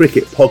Best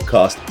Cricket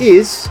Podcast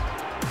is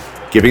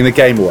Giving the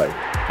Game Away.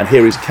 And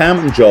here is Cam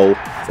and Joel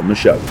from the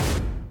show.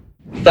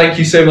 Thank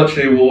you so much for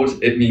the award.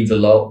 It means a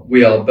lot.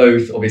 We are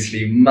both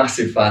obviously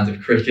massive fans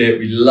of cricket.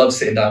 We love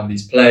sitting down with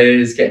these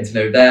players, getting to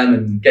know them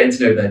and getting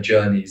to know their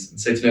journeys. And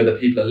so to know that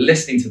people are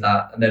listening to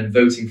that and then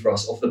voting for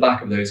us off the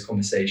back of those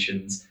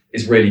conversations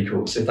is really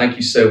cool. So thank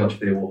you so much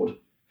for the award.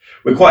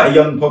 We're quite a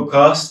young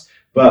podcast,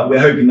 but we're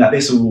hoping that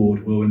this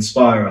award will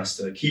inspire us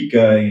to keep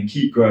going and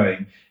keep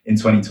growing in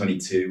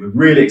 2022. We're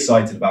really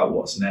excited about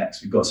what's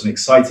next. We've got some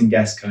exciting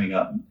guests coming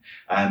up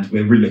and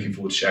we're really looking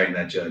forward to sharing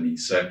their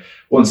journeys. So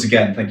once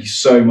again, thank you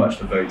so much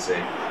for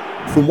voting.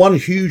 From one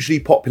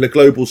hugely popular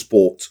global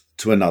sport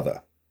to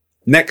another.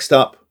 Next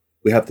up,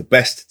 we have the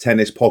Best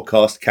Tennis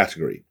Podcast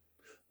category.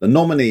 The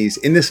nominees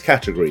in this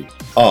category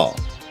are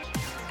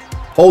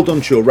Hold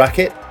On To Your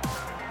Racket,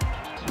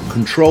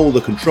 Control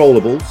the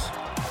Controllables,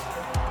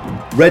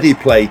 Ready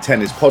Play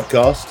Tennis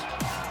Podcast,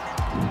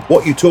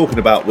 What You Talking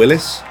About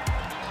Willis,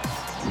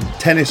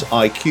 Tennis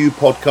IQ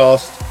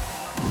Podcast,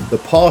 The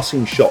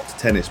Passing Shot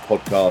Tennis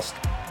Podcast,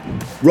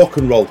 Rock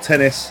and Roll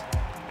Tennis,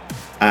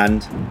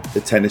 and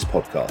the Tennis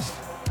Podcast.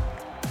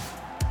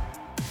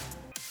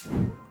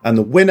 And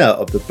the winner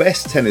of the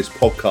Best Tennis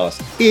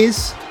Podcast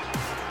is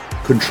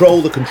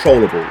Control the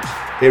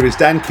Controllables. Here is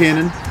Dan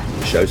Kiernan,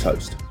 the show's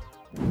host.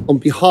 On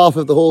behalf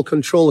of the whole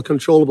Control the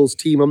Controllables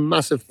team, a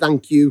massive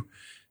thank you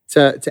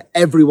to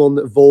everyone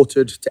that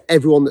voted, to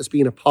everyone that's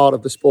been a part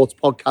of the Sports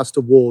Podcast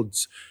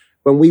Awards.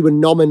 When we were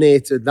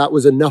nominated, that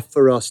was enough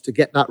for us to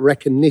get that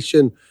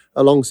recognition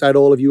alongside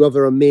all of you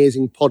other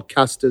amazing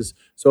podcasters.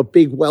 So a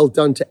big well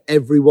done to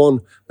everyone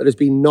that has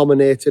been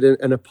nominated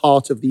and a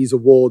part of these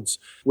awards.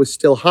 We're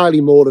still highly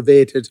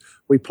motivated.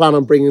 We plan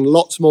on bringing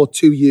lots more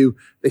to you.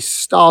 This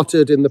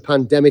started in the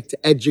pandemic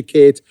to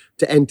educate,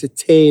 to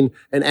entertain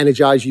and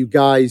energize you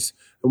guys.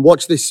 And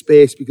watch this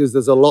space because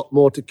there's a lot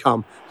more to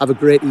come. Have a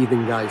great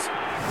evening, guys.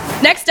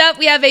 Next up,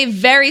 we have a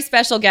very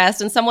special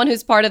guest and someone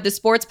who's part of the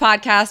Sports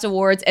Podcast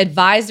Awards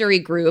advisory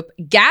group,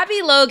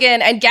 Gabby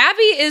Logan. And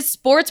Gabby is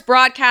sports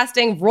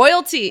broadcasting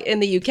royalty in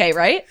the UK,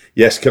 right?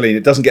 Yes, Colleen,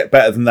 it doesn't get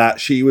better than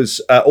that. She was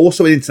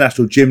also an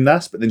international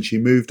gymnast, but then she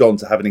moved on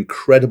to have an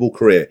incredible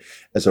career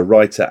as a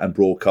writer and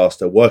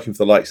broadcaster, working for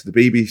the likes of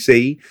the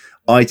BBC,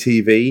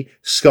 ITV,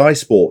 Sky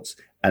Sports,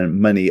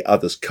 and many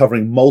others,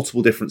 covering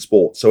multiple different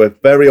sports. So we're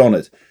very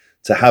honoured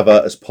to have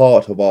her as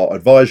part of our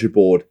advisory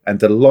board and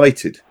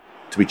delighted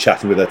to be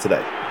chatting with her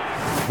today.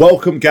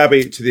 Welcome,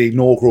 Gabby, to the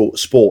inaugural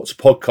Sports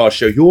Podcast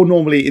Show. You're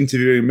normally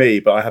interviewing me,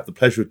 but I have the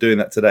pleasure of doing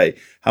that today.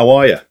 How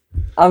are you?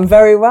 I'm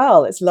very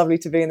well. It's lovely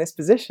to be in this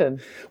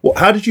position. Well,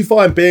 how did you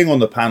find being on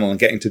the panel and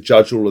getting to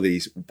judge all of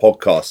these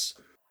podcasts?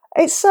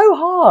 It's so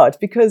hard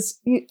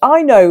because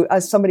I know,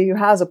 as somebody who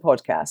has a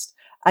podcast,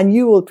 and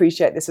you will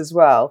appreciate this as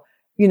well,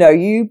 you know,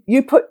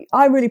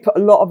 I really put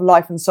a lot of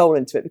life and soul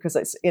into it because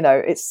it's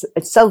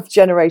a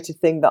self-generated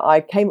thing that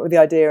I came up with the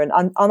idea and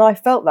I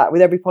felt that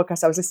with every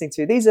podcast I was listening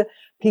to. These are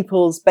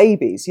people's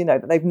babies,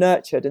 that they've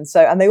nurtured.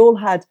 And they all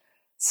had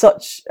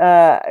such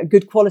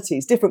good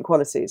qualities, different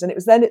qualities. And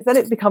then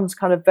it becomes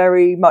kind of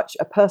very much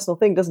a personal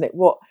thing, doesn't it?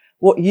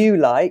 What you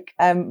like,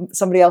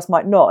 somebody else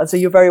might not. And so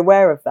you're very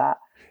aware of that.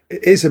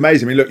 It is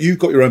amazing. I mean, look, you've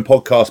got your own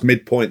podcast,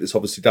 Midpoint, that's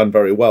obviously done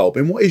very well.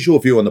 But what is your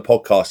view on the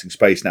podcasting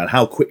space now and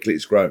how quickly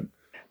it's grown?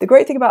 The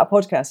great thing about a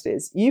podcast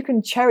is you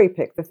can cherry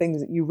pick the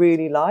things that you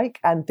really like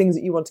and things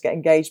that you want to get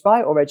engaged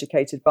by or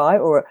educated by,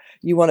 or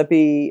you want to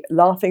be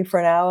laughing for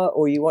an hour,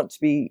 or you want to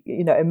be,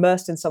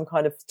 immersed in some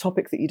kind of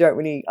topic that you don't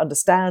really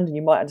understand and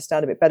you might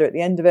understand a bit better at the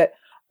end of it.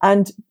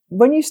 And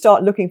when you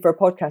start looking for a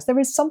podcast, there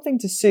is something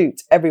to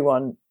suit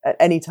everyone at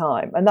any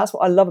time. And that's what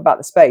I love about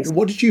the space.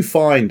 What did you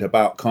find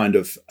about kind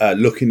of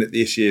looking at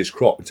this year's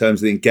crop in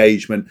terms of the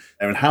engagement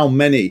and how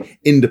many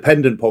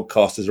independent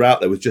podcasters are out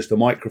there with just a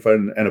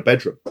microphone and a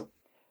bedroom?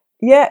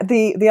 Yeah,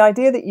 the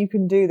idea that you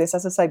can do this,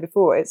 as I say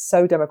before, it's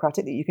so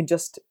democratic that you can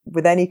just,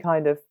 with any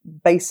kind of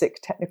basic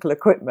technical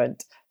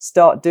equipment,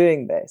 start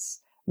doing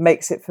this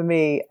makes it for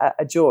me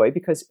a joy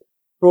because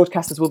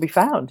broadcasters will be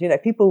found.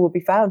 People will be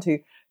found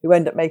who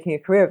end up making a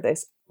career of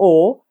this,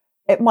 or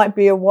it might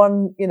be a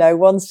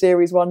one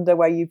series wonder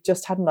where you've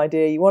just had an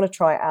idea, you want to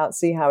try it out,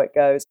 see how it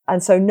goes.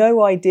 And so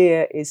no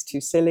idea is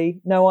too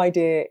silly. No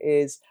idea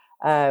is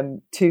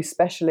to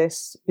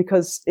specialists,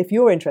 because if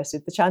you're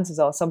interested, the chances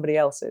are somebody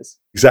else is.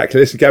 Exactly.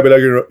 Listen, Gabby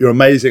Logan, you're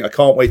amazing. I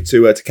can't wait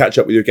to catch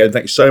up with you again.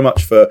 Thank you so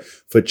much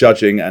for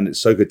judging, and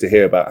it's so good to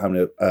hear about how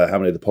many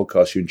of the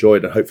podcasts you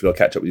enjoyed, and hopefully I'll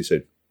catch up with you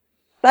soon.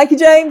 Thank you,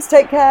 James.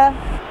 Take care.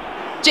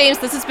 James,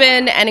 this has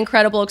been an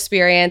incredible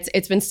experience.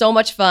 It's been so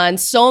much fun.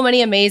 So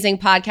many amazing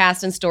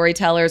podcasts and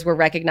storytellers were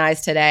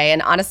recognized today.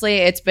 And honestly,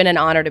 it's been an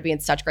honor to be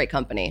in such great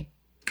company.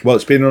 Well,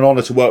 it's been an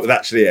honour to work with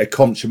actually a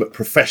consummate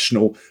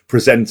professional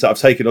presenter. I've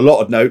taken a lot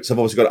of notes. I've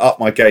obviously got to up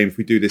my game if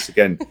we do this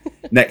again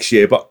next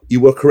year. But you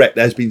were correct.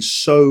 There's been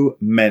so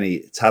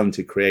many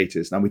talented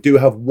creators. Now, we do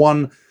have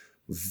one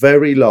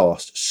very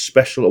last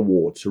special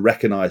award to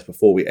recognise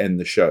before we end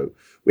the show.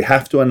 We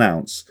have to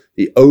announce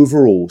the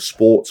overall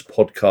sports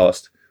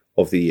podcast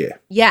of the year.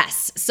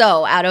 Yes.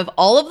 So out of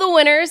all of the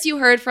winners you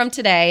heard from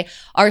today,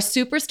 our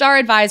Superstar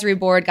Advisory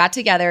Board got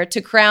together to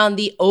crown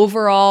the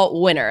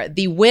overall winner,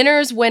 the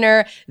winner's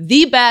winner,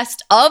 the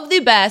best of the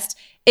best.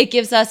 It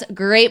gives us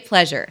great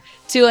pleasure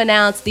to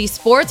announce the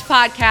sports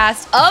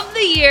podcast of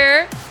the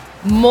year,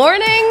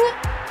 Morning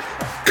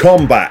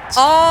Combat.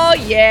 Oh,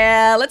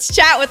 yeah. Let's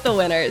chat with the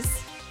winners.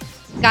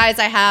 Guys,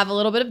 I have a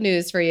little bit of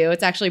news for you.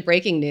 It's actually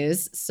breaking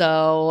news.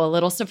 So a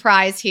little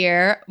surprise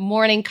here.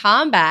 Morning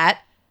Combat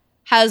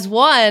has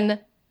won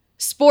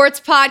Sports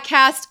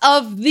Podcast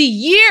of the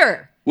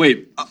Year.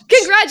 Wait.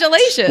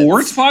 Congratulations.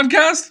 Sports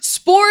podcast?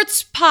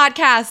 Sports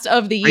Podcast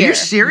of the Year. Are you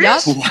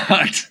serious? Yep.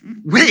 What?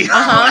 Wait,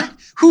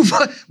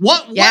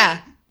 what?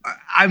 Yeah.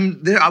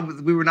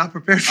 We were not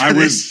prepared for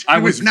this. I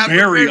was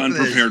very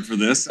unprepared for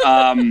this.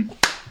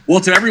 Well,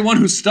 to everyone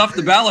who stuffed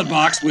the ballot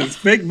box with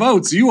fake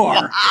votes, you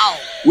are. Wow.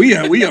 We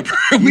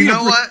You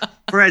know what?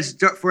 For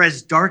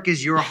as dark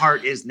as your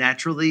heart is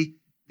naturally,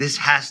 this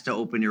has to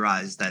open your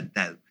eyes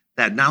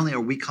that not only are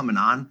we coming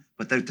on,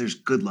 but there's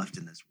good left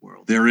in this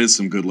world. There is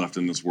some good left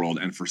in this world.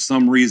 And for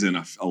some reason,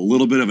 a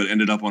little bit of it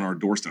ended up on our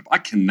doorstep. I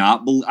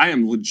cannot believe, I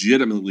am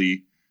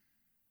legitimately,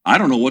 I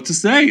don't know what to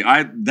say.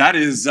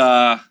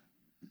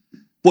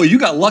 Boy, you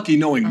got lucky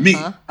knowing me.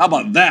 How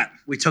about that?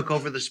 We took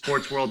over the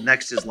sports world.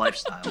 Next is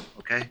lifestyle.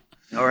 Okay.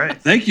 All right.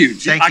 Thank you.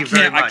 Thank you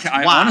very much.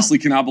 I honestly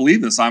cannot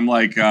believe this. I'm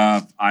like,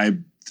 I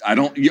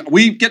don't,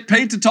 we get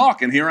paid to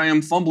talk, and here I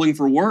am fumbling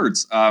for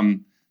words.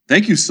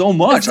 Thank you so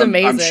much. That's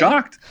amazing. I'm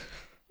shocked.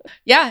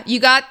 Yeah,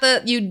 you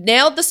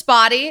nailed the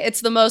Spotty.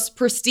 It's the most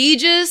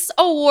prestigious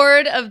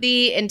award of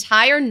the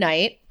entire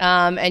night.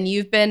 And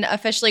you've been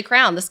officially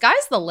crowned. The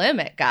sky's the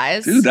limit,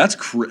 guys. Dude,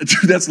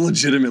 that's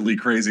legitimately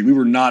crazy. We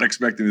were not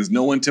expecting this.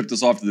 No one tipped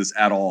us off to this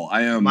at all.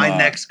 My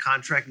next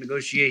contract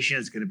negotiation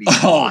is going to be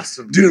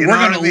awesome. Dude, we're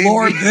going to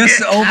lord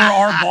this over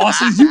our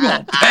bosses. You're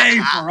going to pay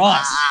for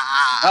us.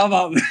 How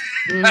about that?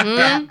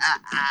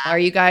 Mm-hmm. Are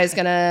you guys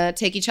going to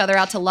take each other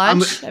out to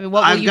lunch? What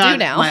will you do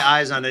now? My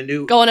eyes on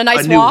go on a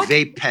nice walk? New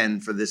vape pen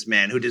for this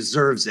man who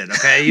deserves it.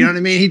 Okay, you know what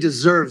I mean? He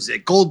deserves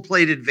it.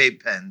 Gold-plated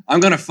vape pen. I'm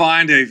gonna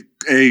find a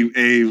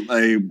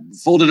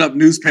folded up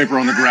newspaper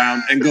on the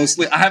ground and go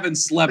sleep. I haven't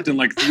slept in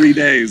like 3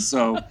 days,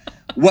 so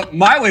what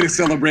my way to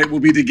celebrate will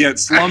be to get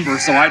slumber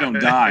so I don't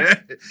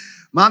die.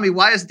 Mommy,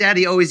 why is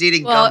Daddy always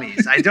eating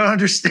gummies? I don't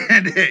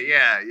understand it.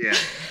 Yeah.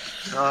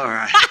 All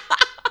right.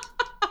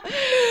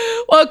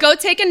 Well, go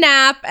take a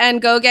nap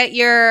and go get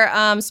your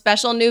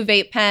special new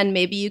vape pen.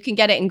 Maybe you can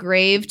get it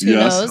engraved. Who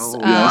knows? Oh,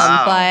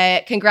 yes.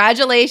 But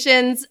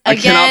congratulations again.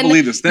 I cannot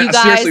believe this. You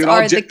guys seriously,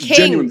 are the kings.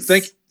 Genuine.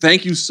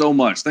 Thank you so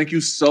much. Thank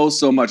you so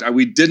much.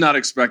 We did not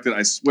expect it.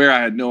 I swear I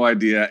had no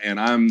idea, and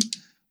I'm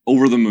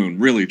over the moon.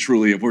 Really,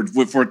 truly.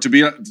 For to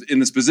be in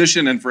this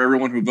position and for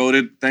everyone who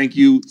voted, thank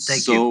you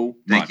so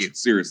much. Thank you.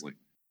 Seriously.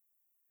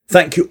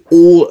 Thank you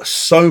all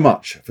so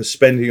much for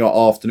spending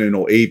your afternoon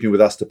or evening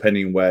with us,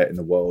 depending on where in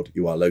the world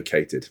you are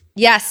located.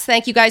 Yes,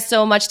 thank you guys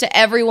so much to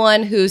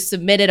everyone who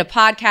submitted a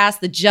podcast,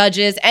 the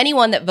judges,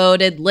 anyone that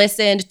voted,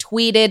 listened,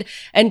 tweeted,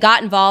 and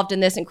got involved in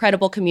this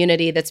incredible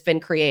community that's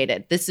been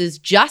created. This is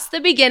just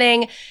the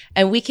beginning,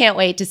 and we can't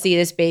wait to see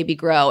this baby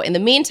grow. In the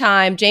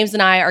meantime, James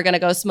and I are going to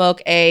go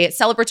smoke a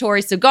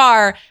celebratory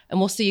cigar, and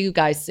we'll see you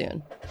guys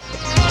soon.